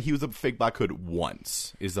thing is that he was a fake Black Hood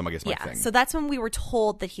once, is I guess my Yeah. thing. So that's when we were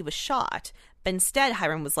told that he was shot. But instead,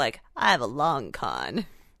 Hiram was like, I have a long con.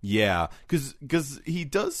 Yeah, because he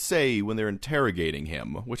does say when they're interrogating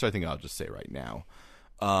him, which I think I'll just say right now,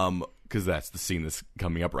 because that's the scene that's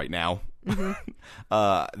coming up right now,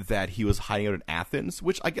 that he was hiding out in Athens,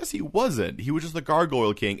 which I guess he wasn't. He was just the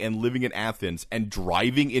Gargoyle King and living in Athens and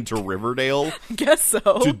driving into Riverdale I guess so.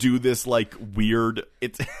 to do this, like, weird...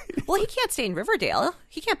 Well, he can't stay in Riverdale.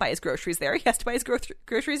 He can't buy his groceries there. He has to buy his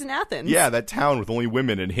groceries in Athens. Yeah, that town with only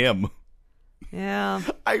women and him. Yeah.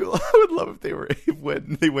 I would love if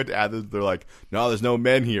when they went to Athens, they're like, no, there's no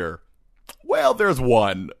men here. Well, there's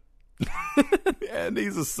one. And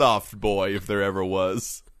he's a soft boy if there ever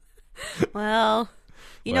was. Well,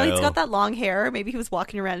 he's Well. got that long hair. Maybe he was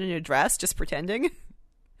walking around in a dress just pretending.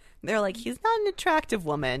 They're like, he's not an attractive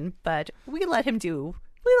woman, but we let him do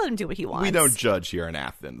what he wants. We don't judge here in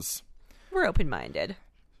Athens. We're open-minded.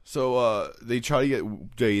 So they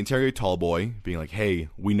interrogate Tallboy, being like, hey,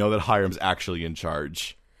 we know that Hiram's actually in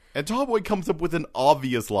charge. And Tallboy comes up with an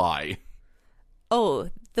obvious lie. Oh,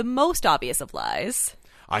 the most obvious of lies.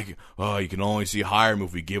 You can only see Hiram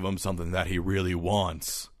if we give him something that he really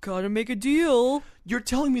wants. Gotta make a deal. You're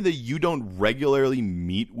telling me that you don't regularly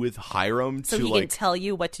meet with Hiram So to, he like... can tell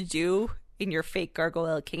you what to do in your fake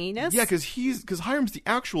gargoyle kinginess? Yeah, because Hiram's the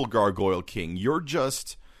actual Gargoyle King. You're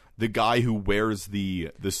just the guy who wears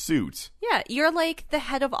the suit. Yeah, you're like the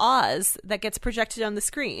head of Oz that gets projected on the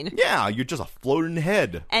screen. Yeah, you're just a floating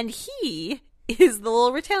head. And he is the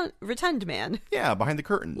little rotund man. Yeah, behind the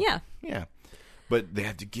curtain. Yeah. Yeah. But they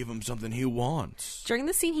have to give him something he wants. During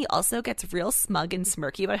the scene, he also gets real smug and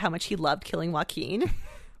smirky about how much he loved killing Joaquin,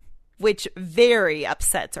 which very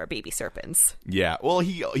upsets our baby serpents. Yeah, well,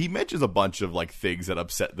 he mentions a bunch of, like, things that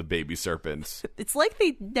upset the baby serpents. It's like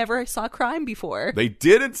they never saw crime before. They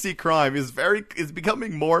didn't see crime. It's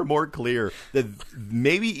becoming more and more clear that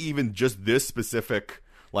maybe even just this specific,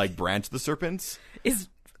 like, branch of the serpents Is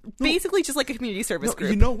basically just like a community service group.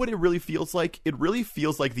 You know what it really feels like? It really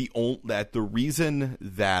feels like the reason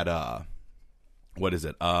that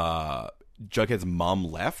Jughead's mom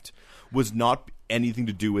left was not anything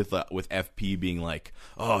to do with FP being like,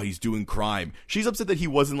 oh, he's doing crime. She's upset that he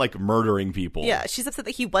wasn't, like, murdering people. Yeah, she's upset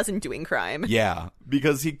that he wasn't doing crime. Yeah,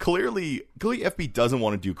 because he clearly FP doesn't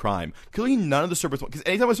want to do crime. Clearly none of the serpents want, because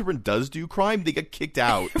anytime a serpent does do crime, they get kicked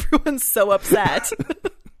out. Everyone's so upset.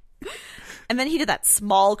 And then he did that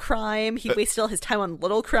small crime. He wasted all his time on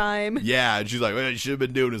little crime. Yeah, and she's like, what you should have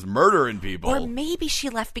been doing is murdering people. Or maybe she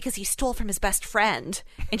left because he stole from his best friend.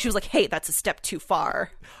 And she was like, hey, that's a step too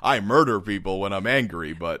far. I murder people when I'm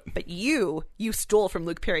angry, but you stole from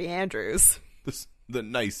Luke Perry Andrews. the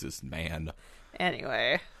nicest man.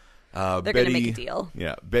 Anyway, They're going to make a deal.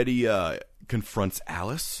 Yeah, Betty confronts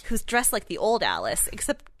Alice. Who's dressed like the old Alice,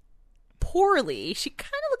 except poorly. She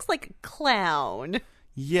kind of looks like a clown.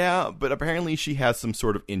 Yeah, but apparently she has some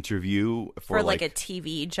sort of interview for like a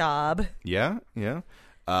TV job. Yeah.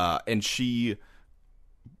 And she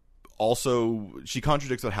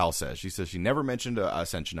contradicts what Hal says. She says she never mentioned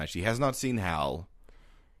Ascension Night. She has not seen Hal.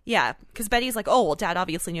 Yeah, because Betty's like, oh, well, Dad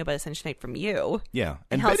obviously knew about Ascension Night from you. Yeah.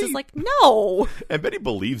 And Hal's is like, no. And Betty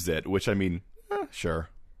believes it, which, I mean, sure.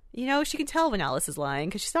 You know, she can tell when Alice is lying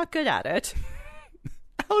because she's not good at it.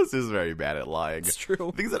 Alice is very bad at lying. It's true.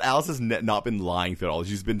 The thing is that Alice has not been lying through it all.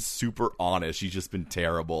 She's been super honest. She's just been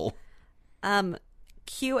terrible.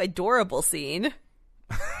 Cute, adorable scene.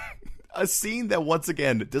 A scene that, once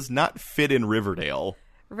again, does not fit in Riverdale.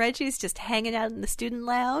 Reggie's just hanging out in the student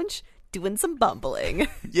lounge, doing some bumbling.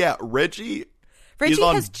 Yeah, Reggie Reggie is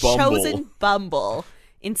on has Bumble. chosen Bumble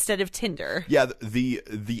instead of Tinder. Yeah,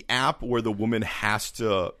 the app where the woman has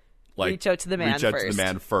to, like, reach out to the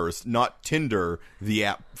man first. Not Tinder, the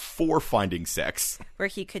app for finding sex. Where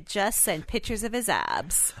he could just send pictures of his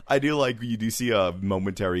abs. I do like, you do see a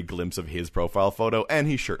momentary glimpse of his profile photo, and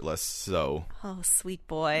he's shirtless, so. Oh, sweet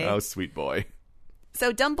boy. Oh, sweet boy.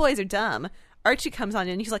 So dumb boys are dumb. Archie comes on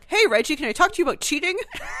in and he's like, hey, Reggie, can I talk to you about cheating?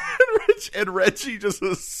 And Reggie just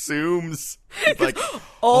assumes. He's like,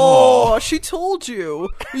 oh, she told you.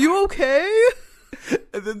 Are you okay?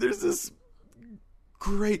 And then there's this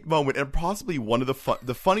great moment, and possibly one of the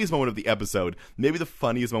funniest moment of the episode, maybe the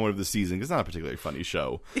funniest moment of the season, because it's not a particularly funny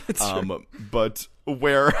show. It's true. But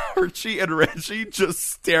where Archie and Reggie just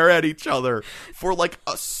stare at each other for like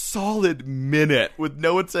a solid minute with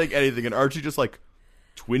no one saying anything, and Archie just like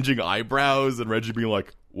twinging eyebrows, and Reggie being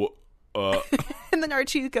like, "What?" And then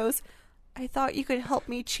Archie goes, I thought you could help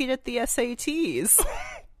me cheat at the SATs.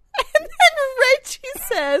 And then Reggie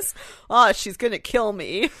says, "Oh, she's gonna kill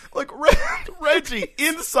me." Like, Reggie,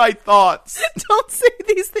 inside thoughts. Don't say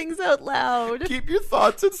these things out loud. Keep your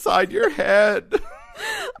thoughts inside your head.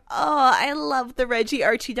 Oh, I love the Reggie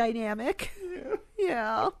Archie dynamic.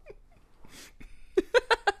 Yeah.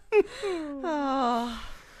 Oh.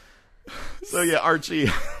 So yeah, Archie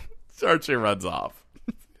runs off.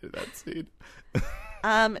 That scene.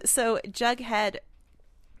 So Jughead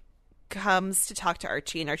comes to talk to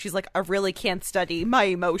Archie, and Archie's like, "I really can't study my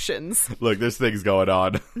emotions." Look, this thing's going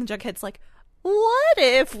on. And Jughead's like, "What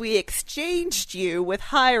if we exchanged you with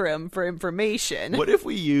Hiram for information?" What if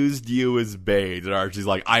we used you as bait? And Archie's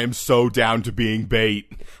like, I am so down to being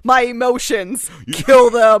bait. My emotions. Kill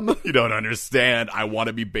them. You don't understand. I want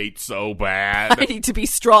to be bait so I bad. need to be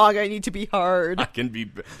strong. I need to be hard. I can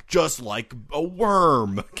be just like a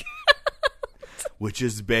worm. Which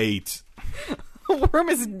is bait. A worm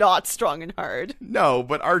is not strong and hard. No,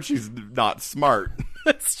 but Archie's not smart.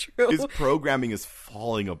 That's true. His programming is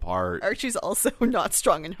falling apart. Archie's also not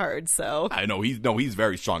strong and hard, so. I know he's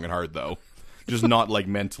very strong and hard though. Just not like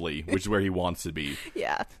mentally, which is where he wants to be.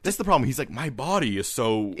 Yeah. That's the problem. He's like, my body is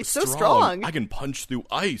so strong. I can punch through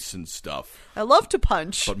ice and stuff. I love to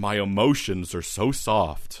punch. But my emotions are so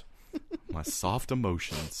soft. My soft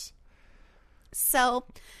emotions. So,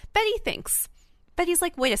 Betty's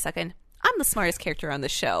like, wait a second. I'm the smartest character on the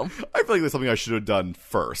show. I feel like there's something I should have done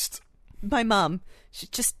first. My mom, she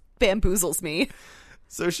just bamboozles me.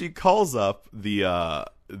 So she calls up the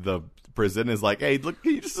prison, is like, hey, look,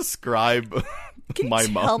 can you just describe my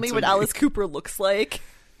mom? Tell me what Alice Cooper looks like.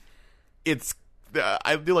 It's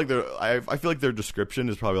I feel like their description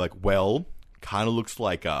is probably like, well, kind of looks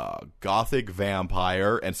like a gothic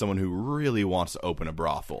vampire and someone who really wants to open a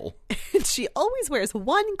brothel. And she always wears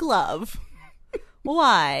one glove.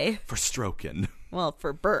 Why? For stroking. Well,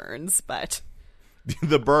 for burns, but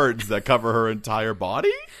the burns that cover her entire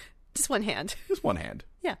body? just one hand. Just one hand.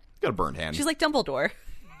 Yeah. Got a burned hand. She's like Dumbledore.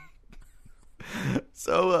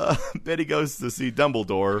 So Betty goes to see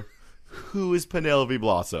Dumbledore, who is Penelope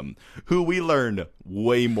Blossom, who we learn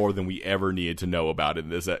way more than we ever needed to know about in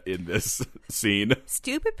this scene.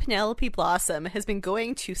 Stupid Penelope Blossom has been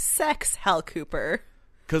going to sex Hal Cooper.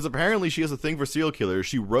 Because apparently she has a thing for serial killers.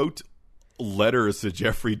 She wrote letters to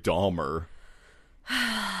Jeffrey Dahmer.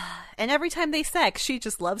 And every time they sex, she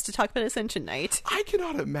just loves to talk about Ascension Night. I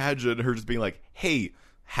cannot imagine her just being like, hey,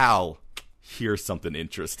 Hal, here's something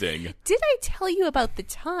interesting. Did I tell you about the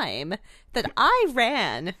time that I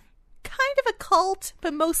ran kind of a cult,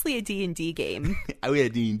 but mostly a D&D game? We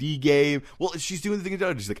had a D&D game. Well, she's doing the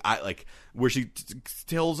thing she's like, where she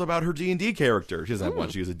tells about her D&D character. She doesn't have one.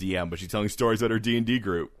 She was a DM, but she's telling stories about her D&D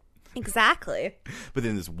group. Exactly. But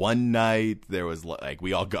then this one night, there was like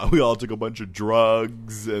we all took a bunch of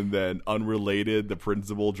drugs, and then unrelated, the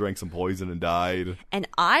principal drank some poison and died. And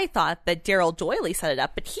I thought that Daryl Doyley set it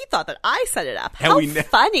up, but he thought that I set it up. How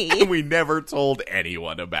funny! And we never told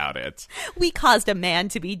anyone about it. We caused a man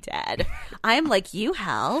to be dead. I'm like you,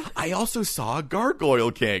 Hal. I also saw a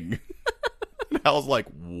Gargoyle King. And Hal's like,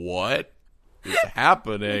 what is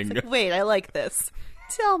happening? Wait, I like this.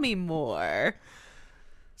 Tell me more.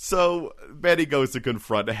 So Betty goes to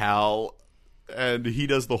confront Hal, and he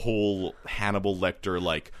does the whole Hannibal Lecter,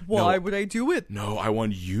 like, why would I do it? No, I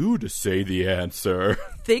want you to say the answer.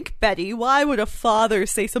 Think, Betty, why would a father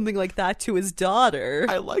say something like that to his daughter?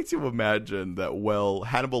 I like to imagine that, well,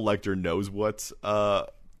 Hannibal Lecter knows what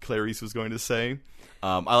Clarice was going to say.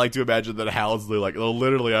 I like to imagine that Hal's like, oh,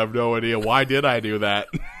 literally, I have no idea. Why did I do that?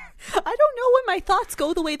 I don't know when my thoughts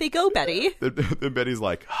go the way they go, Betty. Then Betty's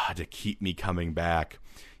like, to keep me coming back.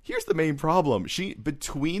 Here's the main problem.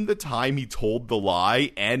 Between the time he told the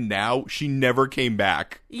lie and now, she never came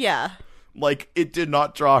back. Yeah. Like, it did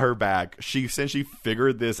not draw her back. She essentially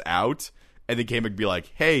figured this out and then came and be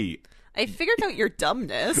like, hey. I figured out your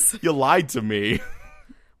dumbness. You lied to me.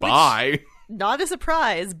 Bye. Not a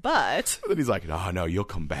surprise, but. And then he's like, no, you'll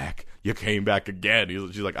come back. You came back again.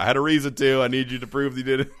 She's like, I had a reason to. I need you to prove you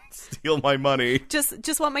didn't steal my money.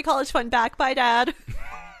 Just want my college fund back. Bye, Dad.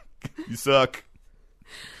 You suck.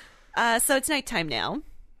 So it's nighttime now.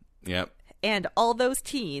 Yep. And all those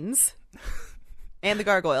teens and the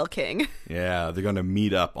Gargoyle King. Yeah, they're going to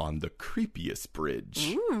meet up on the creepiest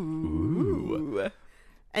bridge. Ooh.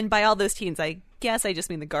 And by all those teens, I guess I just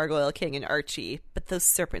mean the Gargoyle King and Archie, but those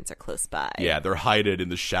serpents are close by. Yeah, they're hidden in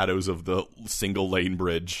the shadows of the single lane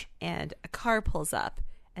bridge. And a car pulls up,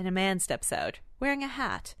 and a man steps out, wearing a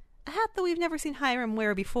hat. A hat that we've never seen Hiram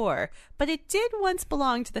wear before, but it did once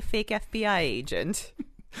belong to the fake FBI agent.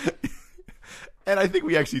 And I think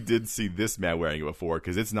we actually did see this man wearing it before,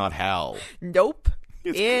 because it's not Hal. Nope.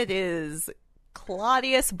 It is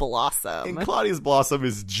Claudius Blossom. And Claudius Blossom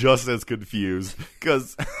is just as confused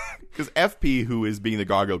because FP, who is being the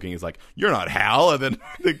Gargoyle King, is like, "You're not Hal," and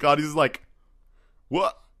then Claudius is like,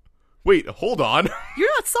 "What? Wait, hold on. You're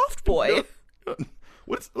not Soft Boy."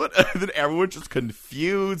 What? And then everyone's just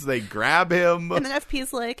confused. They grab him. And then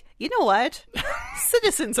FP's like, "You know what?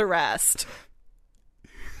 Citizen's arrest.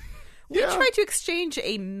 We tried to exchange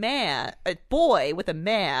a boy with a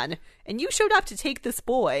man, and you showed up to take this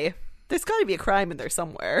boy. There's got to be a crime in there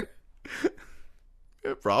somewhere."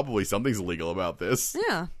 Yeah, probably something's illegal about this.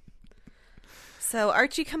 Yeah. So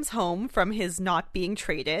Archie comes home from his not being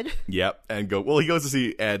traded. Yep, and he goes to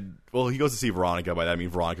see Ed. Well, he goes to see Veronica. By that I mean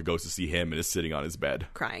Veronica goes to see him and is sitting on his bed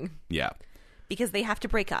Crying. Yeah. Because they have to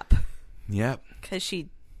break up. Yep. Because she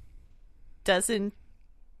doesn't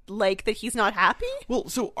like that he's not happy. Well,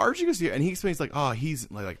 so Archie goes here and he explains like, "Oh,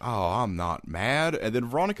 he's like, oh, I'm not mad," and then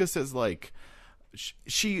Veronica says like,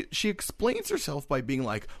 she explains herself by being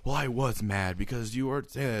like, "Well, I was mad because you were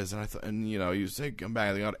this, and I thought, and you know, you said come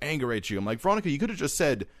back, they got anger at you." I'm like, Veronica, you could have just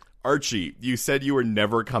said, "Archie, you said you were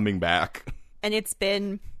never coming back," and it's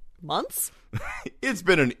been months. It's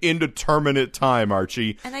been an indeterminate time,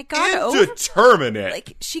 Archie. And I got indeterminate.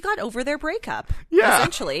 Like she got over their breakup. Yeah,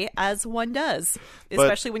 essentially, as one does,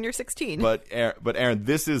 especially when you're 16. But Aaron,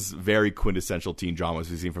 this is very quintessential teen drama we've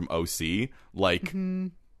seen from OC. Like. Mm-hmm.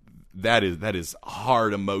 That is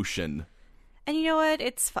hard emotion. And you know what?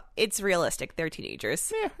 It's realistic. They're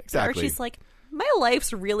teenagers. Yeah, exactly. Archie's like, my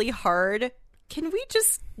life's really hard. Can we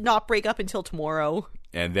just not break up until tomorrow?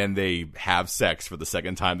 And then they have sex for the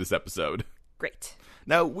second time this episode. Great.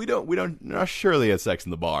 Now, not sure they had sex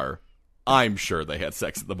in the bar. I'm sure they had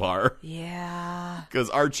sex in the bar. Yeah. Because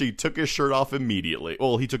Archie took his shirt off immediately.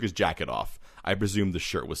 Well, he took his jacket off. I presume the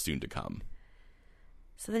shirt was soon to come.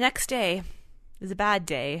 So the next day is a bad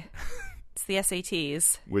day. It's the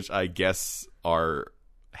SATs. Which I guess are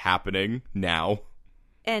happening now.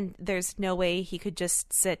 And there's no way he could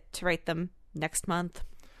just sit to write them next month.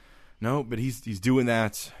 No, but he's doing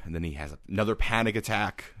that, and then he has another panic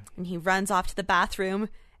attack. And he runs off to the bathroom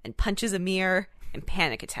and punches a mirror and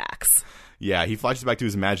panic attacks. Yeah, he flashes back to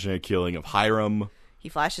his imaginary killing of Hiram. He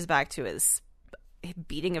flashes back to his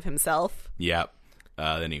beating of himself. Yep.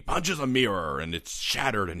 Then he punches a mirror, and it's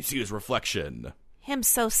shattered, and he sees his reflection. Him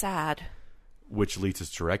so sad. Which leads us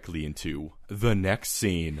directly into the next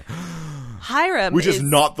scene. Hiram Which is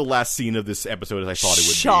not the last scene of this episode as I thought it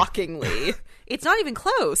would be. Shockingly. It's not even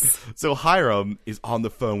close. So Hiram is on the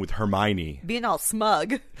phone with Hermione. Being all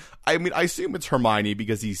smug. I mean, I assume it's Hermione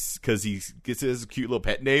because he gets his cute little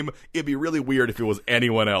pet name. It'd be really weird if it was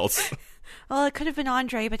anyone else. Well, it could have been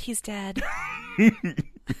Andre, but he's dead.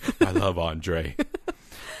 I love Andre.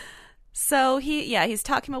 So he's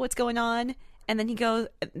talking about what's going on, and then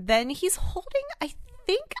he's holding, I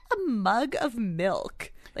think, a mug of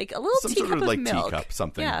milk. Like a little Some teacup sort of like milk. teacup,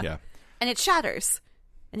 something, yeah. And it shatters.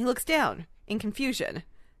 And he looks down in confusion.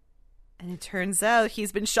 And it turns out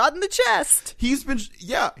he's been shot in the chest. He's been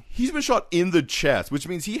shot in the chest, which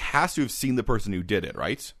means he has to have seen the person who did it,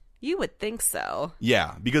 right? You would think so.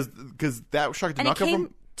 Yeah, because that shot did not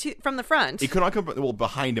come from the front. It could not come from, well,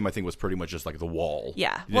 behind him, I think, was pretty much just like the wall.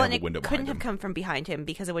 Yeah. Well, and it couldn't have come from behind him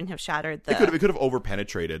because it wouldn't have shattered the... It could have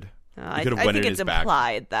over-penetrated. I think it's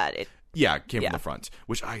implied that it... Yeah, it came from the front,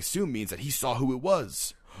 which I assume means that he saw who it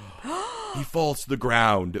was. He falls to the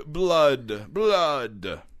ground. Blood.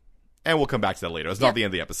 And we'll come back to that later. It's not the end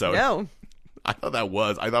of the episode. No. I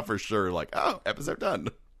thought for sure, like, oh, episode done.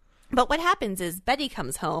 But what happens is Betty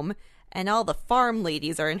comes home and all the farm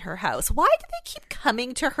ladies are in her house. Why do they keep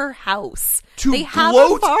coming to her house? They have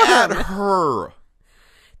gloat at her.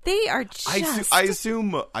 They are just... I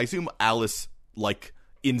assume Alice, like,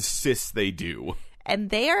 insists they do.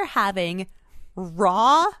 And they are having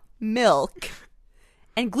raw milk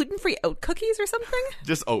and gluten-free oat cookies or something?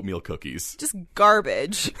 Just oatmeal cookies. Just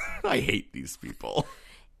garbage. I hate these people.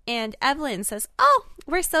 And Evelyn says, "Oh,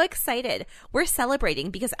 we're so excited. We're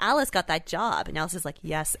celebrating because Alice got that job." And Alice is like,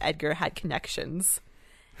 "Yes, Edgar had connections."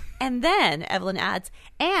 And then Evelyn adds,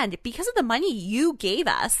 "And because of the money you gave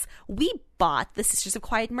us, we bought the Sisters of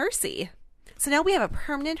Quiet Mercy. So now we have a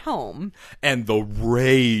permanent home." And the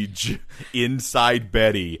rage inside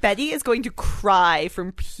Betty. Betty is going to cry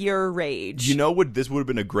from pure rage. You know what this would have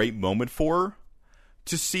been a great moment for?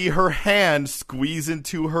 To see her hand squeeze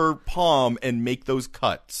into her palm and make those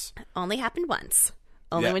cuts. Only happened once.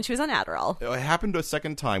 Only when she was on Adderall. It happened a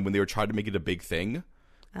second time when they were trying to make it a big thing.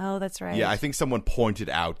 Oh, that's right. Yeah, I think someone pointed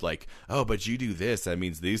out, like, oh, but you do this, that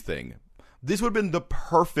means these things. This would have been the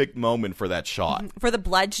perfect moment for that shot. For the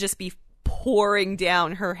blood to just be pouring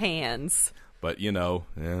down her hands. But, you know.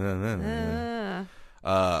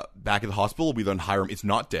 back at the hospital, we learn Hiram is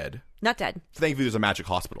not dead. Not dead. Thankfully, there's a magic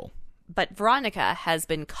hospital. But Veronica has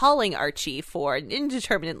been calling Archie for an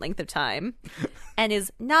indeterminate length of time and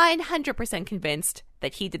is 900% convinced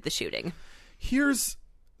that he did the shooting. Here's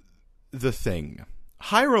the thing.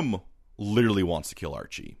 Hiram literally wants to kill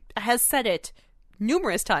Archie. Has said it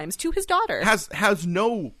numerous times to his daughter. Has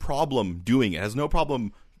no problem doing it. Has no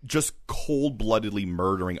problem just cold-bloodedly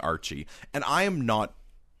murdering Archie. And I am not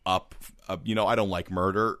up, I don't like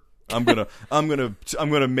murder. I'm gonna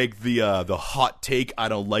make the hot take. I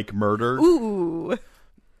don't like murder. Ooh.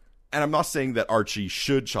 And I'm not saying that Archie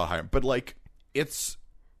should shot Hiram, but like it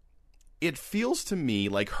feels to me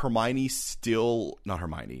like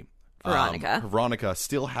Veronica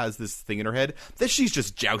still has this thing in her head that she's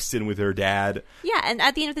just jousting with her dad. Yeah, and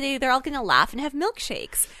at the end of the day, they're all going to laugh and have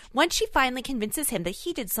milkshakes. Once she finally convinces him that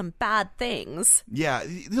he did some bad things. Yeah,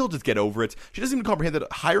 he'll just get over it. She doesn't even comprehend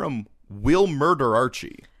that Hiram will murder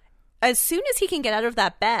Archie. As soon as he can get out of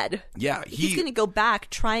that bed, yeah, he's going to go back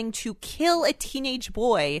trying to kill a teenage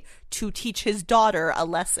boy to teach his daughter a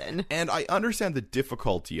lesson. And I understand the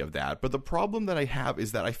difficulty of that, but the problem that I have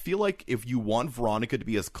is that I feel like if you want Veronica to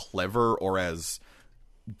be as clever or as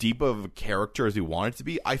deep of a character as you want it to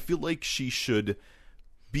be, I feel like she should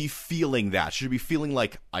be feeling that. She should be feeling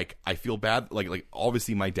like I feel bad. Like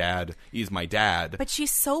obviously my dad is my dad. But she's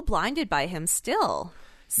so blinded by him still.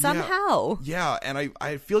 Somehow. Yeah, and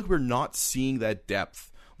I feel like we're not seeing that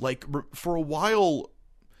depth. Like, for a while,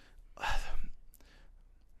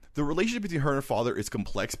 the relationship between her and her father is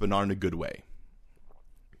complex, but not in a good way.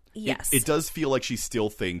 Yes. It does feel like she still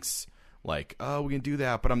thinks, like, oh, we can do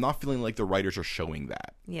that, but I'm not feeling like the writers are showing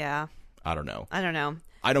that. Yeah. I don't know. I don't know.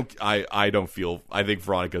 I think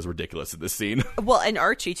Veronica's ridiculous in this scene. Well, and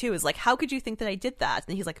Archie, too, is like, how could you think that I did that?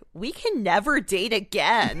 And he's like, we can never date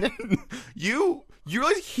again. You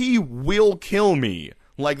realize he will kill me.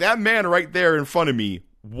 Like, that man right there in front of me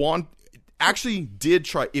actually did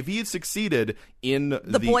try. If he had succeeded in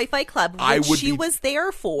the Boy Fight Club, which she was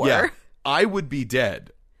there for. Yeah, I would be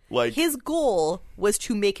dead. Like, his goal was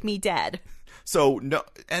to make me dead. So, no,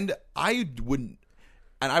 and I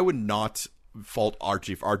would not fault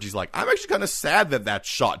Archie if Archie's like, I'm actually kind of sad that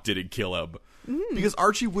shot didn't kill him. Because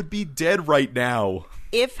Archie would be dead right now.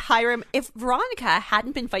 If Veronica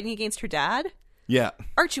hadn't been fighting against her dad, yeah,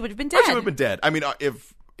 Archie would have been dead. Archie would have been dead. I mean,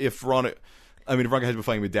 if Veronica had been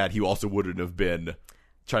fighting with dad, he also wouldn't have been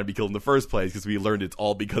trying to be killed in the first place because we learned it's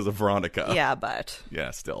all because of Veronica. Yeah, but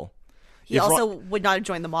yeah, still. He also would not have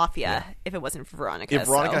joined the Mafia if it wasn't for Veronica. If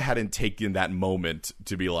Veronica hadn't taken that moment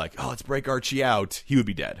to be like, oh, let's break Archie out, he would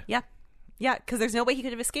be dead. Yeah. Yeah, because there's no way he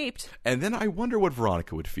could have escaped. And then I wonder what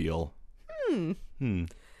Veronica would feel.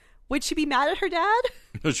 Would she be mad at her dad?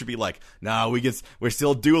 She'd be like, nah, we're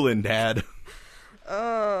still dueling, Dad.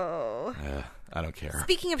 Oh. I don't care.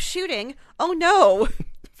 Speaking of shooting, oh no.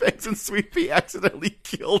 Fangs and Sweet Pea accidentally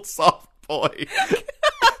killed Soft Boy.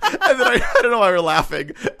 And then I don't know why we're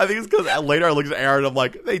laughing. I think it's because later I looked at Aaron and I'm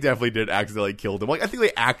like, they definitely did accidentally kill him. Like, I think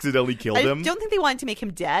they accidentally killed him. I don't think they wanted to make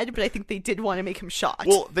him dead, but I think they did want to make him shot.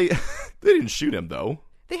 Well, they didn't shoot him, though.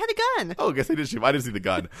 They had a gun. Oh, I guess they did shoot him. I didn't see the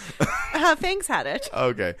gun. Fangs had it.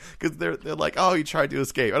 Okay. Because they're like, oh, he tried to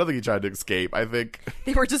escape. I don't think he tried to escape. I think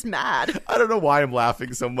they were just mad. I don't know why I'm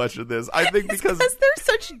laughing so much at this. I think because they're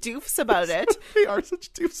such doofs about it. They are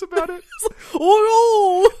such doofs about it.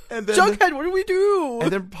 Oh no! And then, Jughead, what do we do? And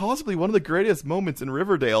then possibly one of the greatest moments in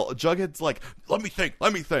Riverdale, Jughead's like, let me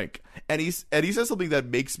think. And he says something that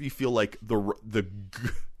makes me feel like the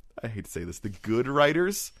I hate to say this, the good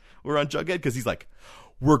writers were on Jughead, because he's like,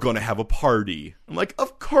 we're going to have a party. I'm like,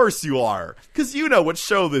 of course you are. Because you know what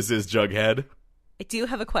show this is, Jughead. I do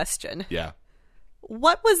have a question. Yeah.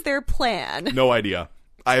 What was their plan? No idea.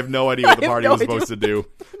 I have no idea what the party was supposed to do.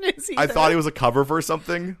 I thought it was a cover for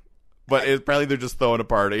something, but apparently they're just throwing a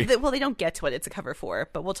party. Well, they don't get to what it's a cover for,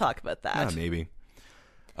 but we'll talk about that. Yeah, maybe.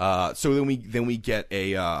 So then we get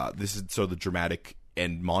the dramatic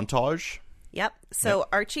end montage. Yep. So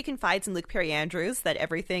Archie confides in Luke Perry Andrews that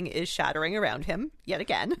everything is shattering around him yet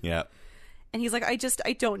again. Yeah. And he's like, I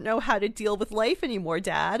don't know how to deal with life anymore,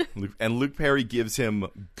 Dad. And Luke Perry gives him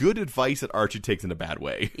good advice that Archie takes in a bad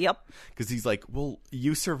way. Yep. Because he's like, well,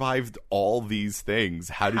 you survived all these things.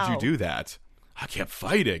 How did you do that? I kept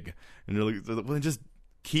fighting. And they're like, well, then just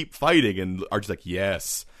keep fighting. And Archie's like,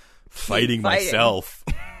 yes, fighting myself.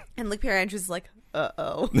 And Luke Perry Andrews is like,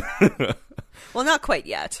 uh-oh. Well, not quite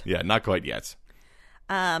yet. Yeah, not quite yet.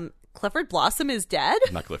 Clifford Blossom is dead?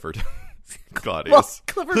 Not Clifford. God, well,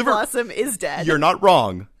 Clifford Blossom is dead. You're not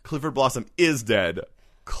wrong. Clifford Blossom is dead.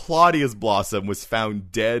 Claudius Blossom was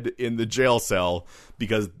found dead in the jail cell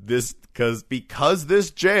because this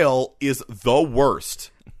jail is the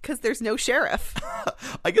worst. Because there's no sheriff.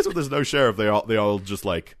 I guess when there's no sheriff, they all just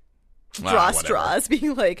like draw straws,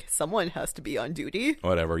 being like, someone has to be on duty.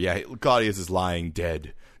 Whatever. Yeah, Claudius is lying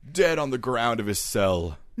dead on the ground of his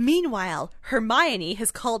cell. Meanwhile, Hermione has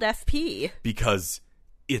called FP because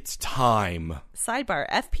it's time. Sidebar,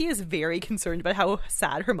 FP is very concerned about how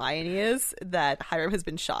sad Hermione is that Hiram has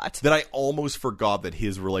been shot. That I almost forgot that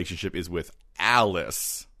his relationship is with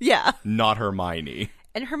Alice. Yeah. Not Hermione.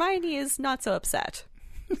 And Hermione is not so upset.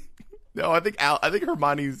 No, I think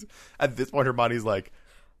Hermione's, at this point, Hermione's like,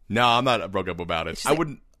 no, I'm not broke up about it.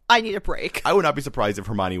 I need a break. I would not be surprised if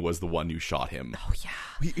Hermione was the one who shot him. Oh,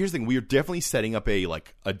 yeah. Here's the thing. We are definitely setting up a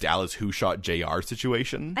Dallas who shot JR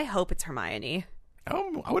situation. I hope it's Hermione.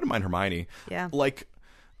 I wouldn't mind Hermione. Yeah. Like,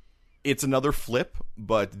 it's another flip,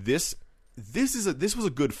 but this was a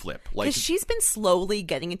good flip. Like, because she's been slowly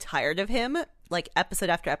getting tired of him, like, episode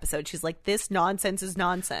after episode. She's like, this nonsense is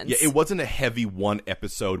nonsense. Yeah, it wasn't a heavy one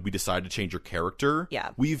episode. We decided to change her character. Yeah.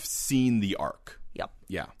 We've seen the arc. Yep.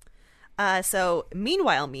 Yeah. So,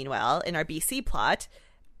 meanwhile, in our BC plot,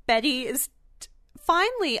 Betty is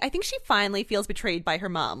I think she finally feels betrayed by her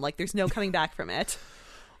mom. Like, there's no coming back from it.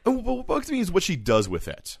 And what bugs me is what she does with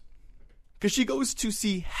it. Because she goes to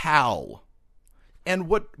see Hal. And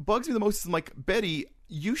what bugs me the most is, I'm like, Betty,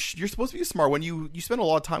 you're supposed to be smart. When you spend a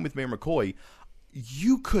lot of time with Mayor McCoy,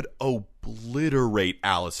 you could obliterate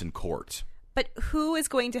Alice in court. But who is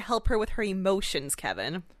going to help her with her emotions,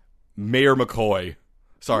 Kevin? Mayor McCoy.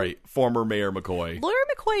 Sorry, former Mayor McCoy. Lawyer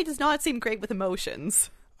McCoy does not seem great with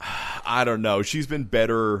emotions. I don't know. She's been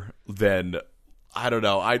better than... I don't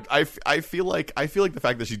know. I feel like the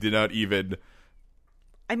fact that she did not even...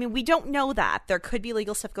 I mean, we don't know that. There could be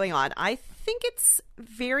legal stuff going on. I think it's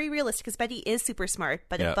very realistic because Betty is super smart.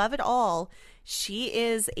 But above it all, she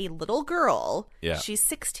is a little girl. Yeah. She's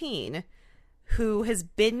 16 who has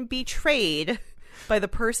been betrayed by the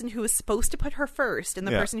person who is supposed to put her first and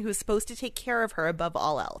the person who is supposed to take care of her above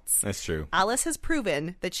all else. That's true. Alice has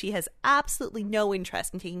proven that she has absolutely no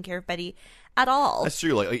interest in taking care of Betty at all. That's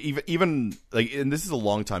true. Like even and this is a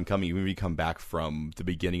long time coming. Even when we come back from the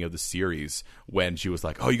beginning of the series when she was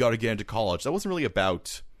like, "Oh, you got to get into college." That wasn't really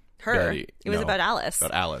about her. Betty. It was about Alice.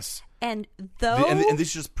 About Alice. And and this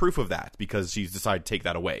is just proof of that because she's decided to take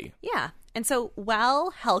that away. Yeah. And so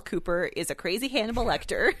while Hal Cooper is a crazy Hannibal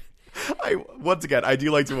Lecter. Once again, I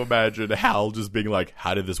do like to imagine Hal just being like,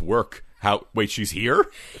 how did this work? Wait, she's here?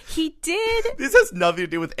 He did. This has nothing to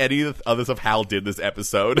do with any of the other stuff Hal did this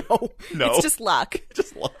episode. No. It's just luck.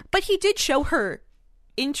 But he did show her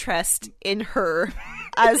interest in her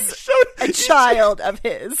as a child of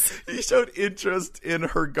his. He showed interest in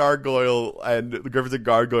her gargoyle and the Griffins and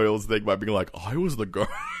Gargoyles thing by being like, I was the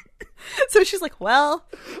gargoyle. So she's like, well,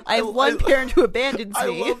 I have one parent who abandons me. I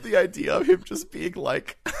love the idea of him just being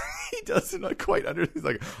like, he doesn't quite understand. He's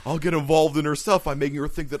like, I'll get involved in her stuff by making her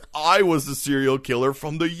think that I was the serial killer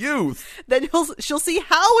from the youth. Then she'll see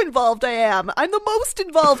how involved I am. I'm the most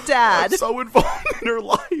involved dad. I'm so involved in her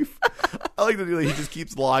life. I like that he just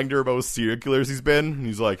keeps lying to her about serial killers he's been. And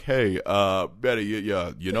he's like, hey, Betty,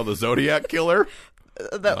 you know the Zodiac killer?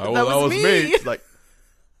 that was me. She's like,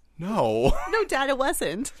 no. No, Dad, it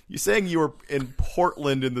wasn't. You're saying you were in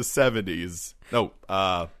Portland in the 70s. No,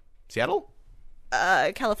 Seattle?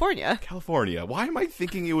 California. California. Why am I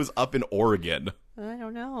thinking it was up in Oregon? I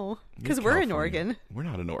don't know. Because we're in Oregon. We're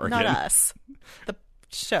not in Oregon. Not us. The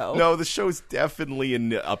show. No, the show's definitely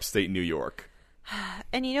in upstate New York.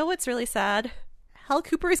 And you know what's really sad? Hal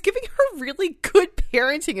Cooper is giving her really good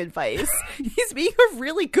parenting advice. He's being a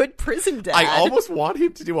really good prison dad. I almost want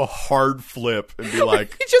him to do a hard flip and be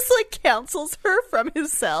like... He just counsels her from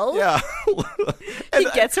his cell. Yeah. He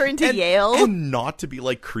gets her into Yale. And not to be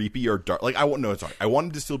creepy or dark. I want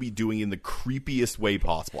him to still be doing it in the creepiest way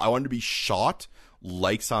possible. I want him to be shot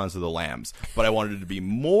like Silence of the Lambs, but I wanted it to be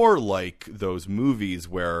more like those movies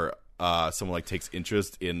where someone takes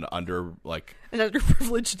interest in an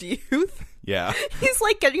underprivileged youth. Yeah. He's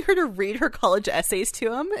getting her to read her college essays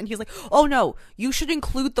to him, and he's like, oh no, you should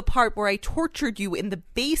include the part where I tortured you in the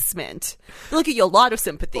basement. They'll get you a lot of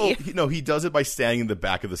sympathy. Well, he does it by standing in the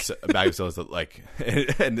back of the cells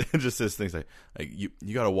and just says things like you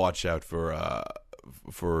got to watch out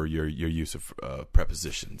for your use of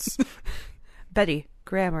prepositions. Betty,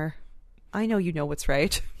 grammar. I know you know what's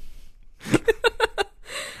right.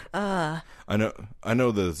 I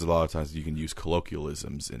know there's a lot of times you can use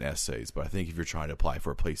colloquialisms in essays, but I think if you're trying to apply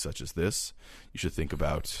for a place such as this, you should think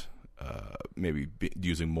about maybe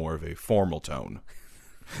using more of a formal tone.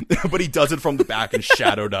 But he does it from the back and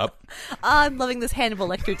shadowed up. I'm loving this Hannibal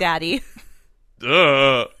Lecter daddy.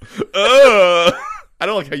 I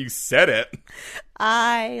don't like how you said it.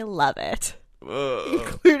 I love it.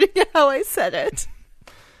 Including how I said it.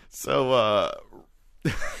 So,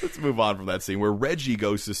 let's move on from that scene where Reggie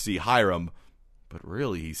goes to see Hiram, but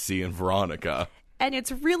really he's seeing Veronica. And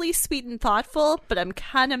it's really sweet and thoughtful, but I'm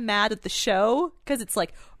kind of mad at the show because it's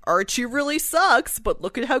like, Archie really sucks, but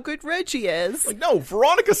look at how good Reggie is. Like, no,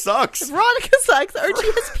 Veronica sucks. Veronica sucks. Archie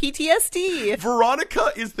has PTSD.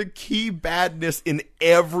 Veronica is the key badness in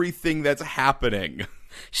everything that's happening.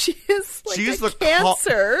 She is like She is a the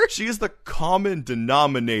cancer. She is the common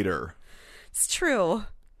denominator. It's true.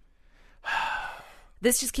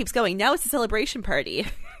 This just keeps going. Now it's a celebration party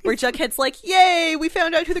where Jughead's like, yay, we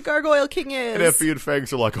found out who the Gargoyle King is. And Effie and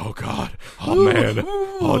Fangs are like, oh, God. Oh, man.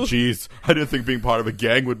 Oh, jeez. I didn't think being part of a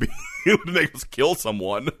gang would make us kill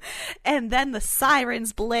someone. And then the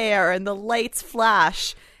sirens blare and the lights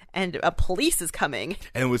flash and a police is coming.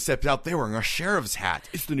 And we stepped out there wearing a sheriff's hat.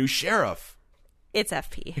 It's the new sheriff. It's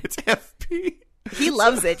FP. It's FP. He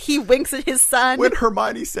loves it. He winks at his son. When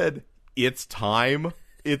Hermione said, it's time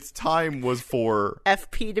was for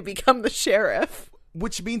FP to become the sheriff.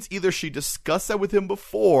 Which means either she discussed that with him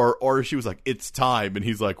before, or she was like, it's time. And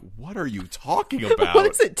he's like, what are you talking about? What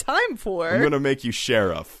is it time for? I'm going to make you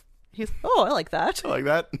sheriff. He's, oh, I like that. I like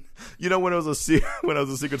that. You know, when I was a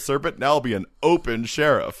secret serpent, now I'll be an open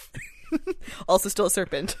sheriff. Also still a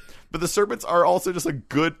serpent. But the serpents are also just a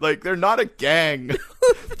good, like, they're not a gang.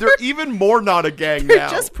 They're even more not a gang They're now.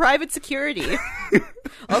 just private security.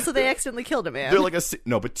 Also, they accidentally killed a man. They're like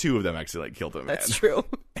no, but two of them actually like killed a man. That's true.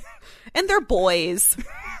 And they're boys.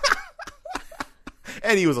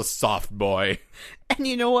 And he was a soft boy. And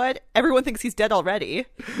you know what? Everyone thinks he's dead already,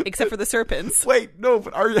 except for the serpents. Wait, no,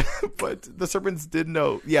 but the serpents did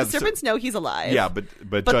know. Yeah, the serpents know he's alive. Yeah, but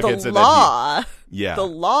the Jughead said law, that the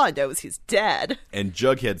law knows he's dead. And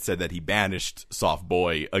Jughead said that he banished soft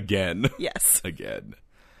boy again. Yes. Again.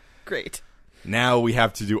 Great. Now we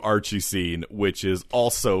have to do Archie scene, which is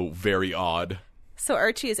also very odd. So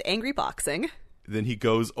Archie is angry boxing. Then he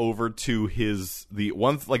goes over to the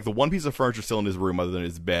one piece of furniture still in his room other than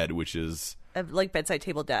his bed, which is like bedside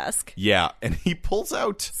table desk. Yeah, and he pulls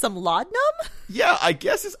out some laudanum? Yeah, I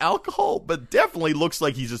guess it's alcohol, but definitely looks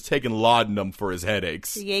like he's just taking laudanum for his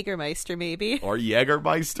headaches. Jägermeister, maybe. Or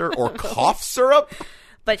Jägermeister, or cough syrup.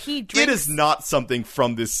 But he drinks... It is not something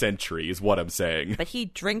from this century, is what I'm saying. But he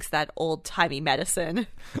drinks that old-timey medicine.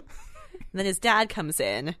 And then his dad comes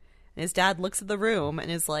in, and his dad looks at the room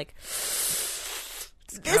and is like,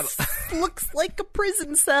 this looks like a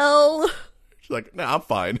prison cell. She's like, nah, I'm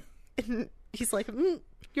fine. And he's like,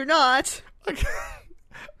 you're not.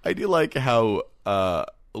 I do like how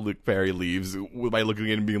Luke Perry leaves by looking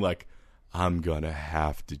in and being like, I'm gonna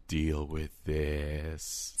have to deal with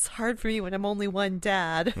this. It's hard for me when I'm only one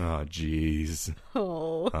dad. Oh, jeez.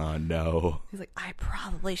 Oh. Oh, no. He's like, I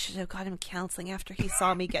probably should have got him counseling after he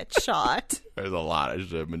saw me get shot. There's a lot I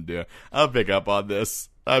should have been doing. I'll pick up on this.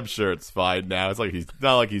 I'm sure it's fine now. It's like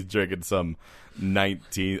not like he's drinking some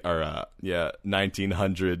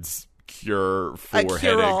 1900s cure for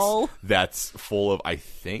headaches that's full of, I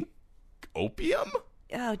think, opium?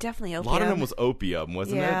 Oh, definitely opium. A lot of them was opium,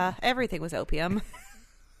 wasn't it? Yeah, everything was opium.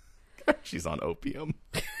 She's on opium.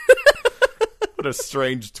 What a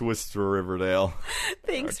strange twist for Riverdale.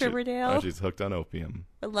 Thanks, Riverdale. She's hooked on opium.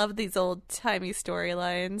 I love these old-timey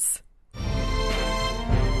storylines.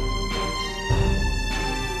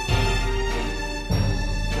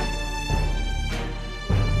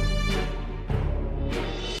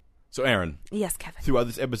 So, Aaron. Yes, Kevin. Throughout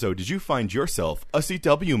this episode, did you find yourself a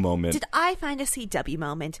CW moment? Did I find a CW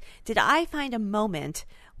moment? Did I find a moment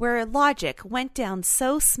where logic went down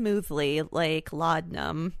so smoothly like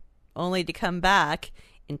laudanum, only to come back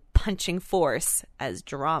in punching force as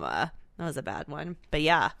drama? That was a bad one. But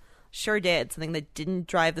yeah, sure did. Something that didn't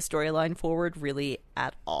drive the storyline forward really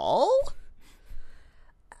at all.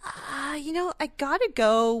 I gotta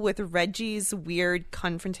go with Reggie's weird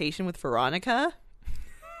confrontation with Veronica.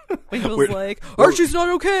 When he was like, Archie's not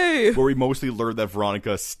okay. Where we mostly learned that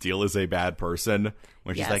Veronica still is a bad person.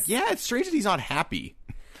 When she's like, yeah, it's strange that he's not happy.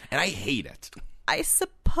 And I hate it. I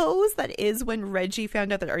suppose that is when Reggie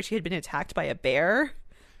found out that Archie had been attacked by a bear.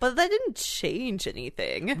 But that didn't change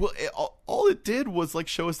anything. Well, all it did was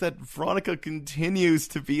show us that Veronica continues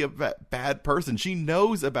to be a bad person. She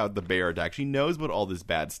knows about the bear attack. She knows about all this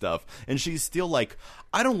bad stuff. And she's still like,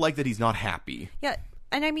 I don't like that he's not happy. Yeah.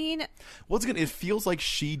 And I mean, once again, it feels like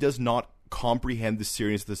she does not comprehend the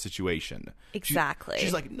seriousness of the situation. Exactly.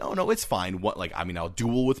 She's like, no, it's fine. What? Like, I mean, I'll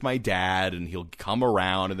duel with my dad, and he'll come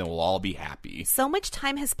around, and then we'll all be happy. So much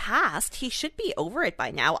time has passed. He should be over it by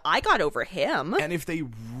now. I got over him. And if they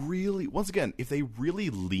really, once again, if they really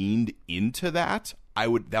leaned into that, that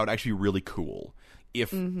would actually be really cool.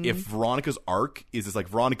 If Veronica's arc is just like,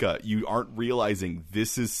 Veronica, you aren't realizing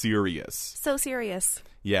this is serious. So serious.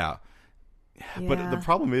 Yeah. But the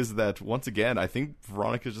problem is that, once again, I think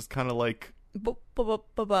Veronica's just kind of like...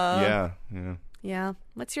 Yeah. Yeah.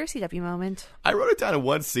 What's your CW moment? I wrote it down in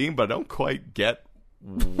one scene, but I don't quite get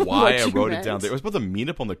why I wrote it down there. It was about to meet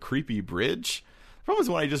up on the creepy bridge. The problem is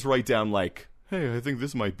when I just write down, like, hey, I think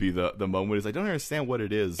this might be the moment, is I don't understand what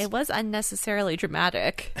it is. It was unnecessarily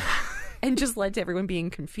dramatic and just led to everyone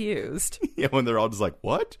being confused. Yeah, when they're all just like,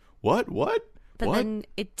 what? But then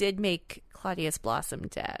it did make Claudius Blossom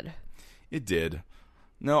dead. It did.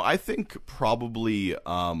 No, I think probably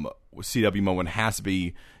CW moment has to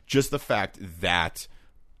be just the fact that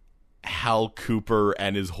Hal Cooper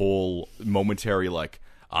and his whole momentary, like,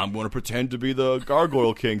 I'm going to pretend to be the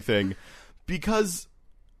Gargoyle King thing, because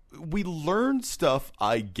we learned stuff,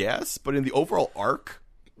 I guess, but in the overall arc,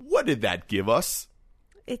 what did that give us?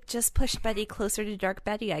 It just pushed Betty closer to Dark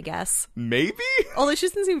Betty, I guess. Maybe? Although she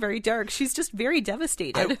doesn't seem very dark. She's just very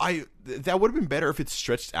devastated. That would have been better if it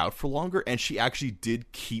stretched out for longer and she actually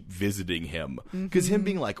did keep visiting him. Because him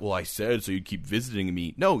being like, well, I said so you'd keep visiting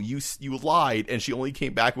me. No, you lied, and she only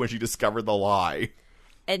came back when she discovered the lie.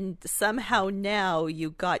 And somehow now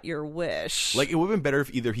you got your wish. Like, it would have been better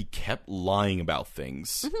if either he kept lying about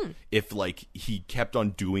things, if, like, he kept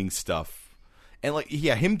on doing stuff. And, like,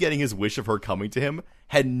 yeah, him getting his wish of her coming to him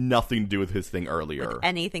had nothing to do with his thing earlier. With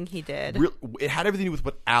anything he did. It had everything to do with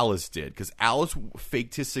what Alice did, because Alice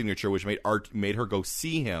faked his signature, which made her go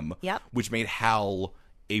see him, which made Hal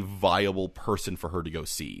a viable person for her to go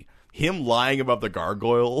see. Him lying about the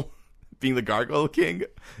gargoyle, being the Gargoyle King,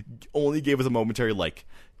 only gave us a momentary, like,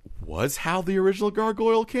 was Hal the original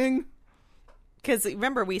Gargoyle King? Because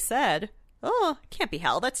remember we said, oh, can't be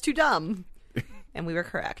Hal, that's too dumb. And we were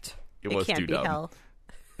correct. It was can't too be dumb. Hal.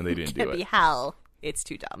 And they didn't do it. Can't be Hal. It's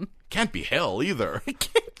too dumb. Can't be hell either. It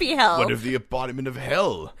can't be Hal. What if the embodiment of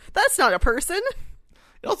hell? That's not a person.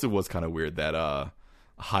 It also was kind of weird that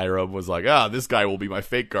Hiram was like, this guy will be my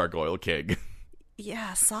fake Gargoyle King.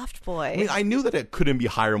 Yeah, soft boy. I mean, I knew that it couldn't be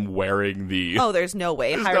Hiram wearing the... Oh, there's no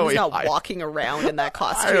way. Hiram's not walking around in that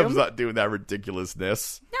costume. Hiram's not doing that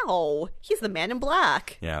ridiculousness. No, he's the man in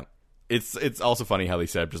black. Yeah. It's also funny how they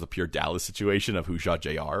set up just a pure Dallas situation of who shot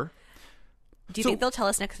JR. Do you think they'll tell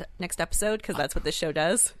us next episode? Because that's what this show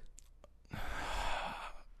does.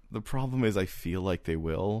 The problem is I feel like they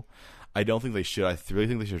will. I don't think they should. I really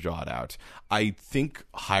think they should draw it out. I think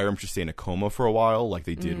Hiram should stay in a coma for a while, like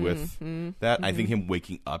they did with that. I think him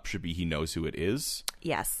waking up should be he knows who it is.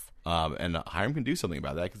 Yes. And Hiram can do something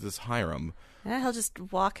about that because it's Hiram. Yeah, he'll just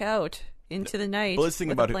walk out into the night. But let's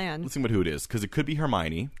think about plan. Let's think about who it is, because it could be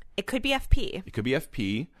Hermione. It could be FP. It could be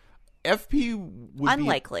FP. FP would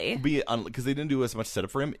unlikely because they didn't do as much setup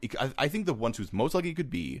for him. I think the ones who's most likely it could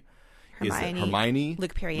be is Hermione,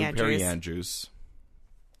 Luke Perry Andrews.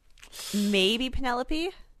 Maybe Penelope.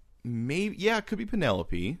 Maybe, yeah, it could be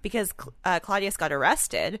Penelope. Because Claudius got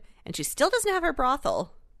arrested, and she still doesn't have her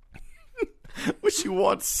brothel. Which she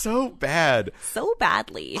wants so bad. So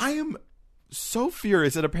badly. I am so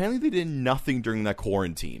furious that apparently they did nothing during that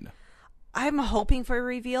quarantine. I'm hoping for a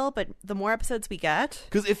reveal, but the more episodes we get...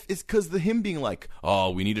 Because the him being like,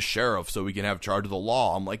 oh, we need a sheriff so we can have charge of the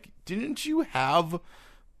law. I'm like, didn't you have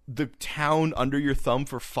the town under your thumb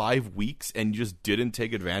for 5 weeks and you just didn't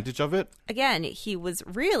take advantage of it? Again, he was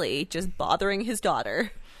really just bothering his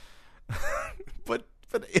daughter. But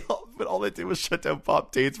all they did was shut down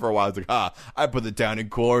Pop Tate's for a while. It's like, I put the town in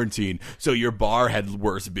quarantine, so your bar had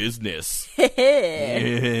worse business.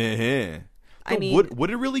 I mean,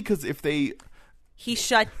 would it really? Because if he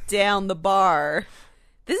shut down the bar.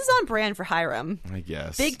 This is on brand for Hiram. I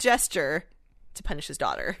guess. Big gesture to punish his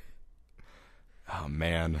daughter. Oh,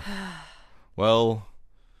 man. Well,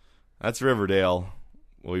 that's Riverdale.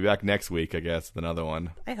 We'll be back next week, I guess, with another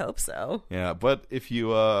one. I hope so. Yeah, but if you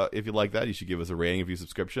like that, you should give us a rating, review,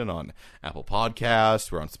 subscription on Apple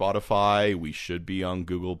Podcasts. We're on Spotify. We should be on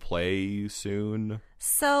Google Play soon.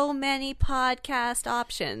 So many podcast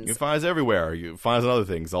options. You can find us everywhere. You can find us on other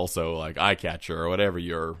things also, like iCatcher or whatever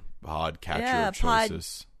your podcatcher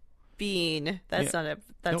choices. Podbean. That's our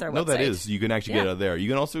website. No, that is. You can actually get it there. You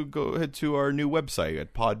can also go ahead to our new website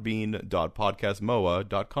at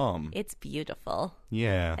podbean.podcastmoa.com. It's beautiful.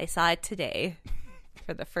 Yeah. I saw it today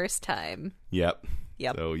for the first time. Yep.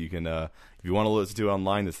 So you can, if you want to listen to it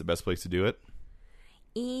online, that's the best place to do it.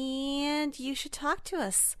 And you should talk to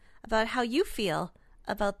us about how you feel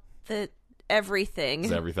about the everything.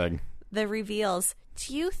 It's everything. The reveals.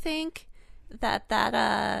 Do you think that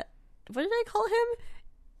what did I call him?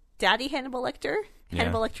 Daddy Hannibal Lecter? Yeah.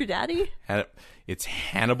 Hannibal Lecter Daddy? It's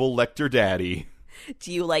Hannibal Lecter Daddy.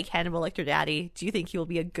 Do you like Hannibal Lecter Daddy? Do you think he will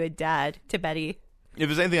be a good dad to Betty? If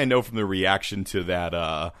there's anything I know from the reaction to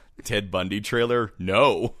that Ted Bundy trailer,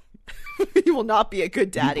 no. He will not be a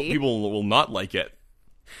good daddy. People will not like it.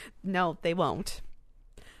 No, they won't.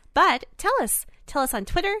 But tell us on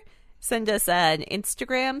Twitter. Send us an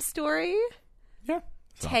Instagram story. Yeah.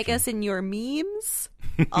 Tag us in your memes.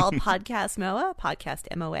 All Podcast MOA,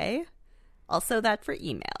 Podcast MOA. Also that for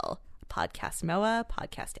email. Podcast MOA,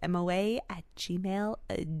 Podcast MOA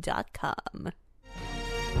 @gmail.com.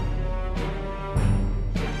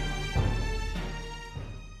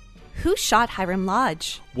 Who shot Hiram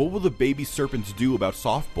Lodge? What will the baby serpents do about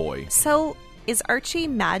Soft Boy? So, is Archie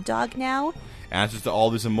Mad Dog now? Answers to all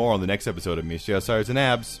this and more on the next episode of Mystery Stars and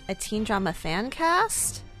Abs. A teen drama fan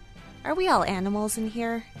cast? Are we all animals in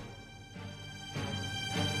here?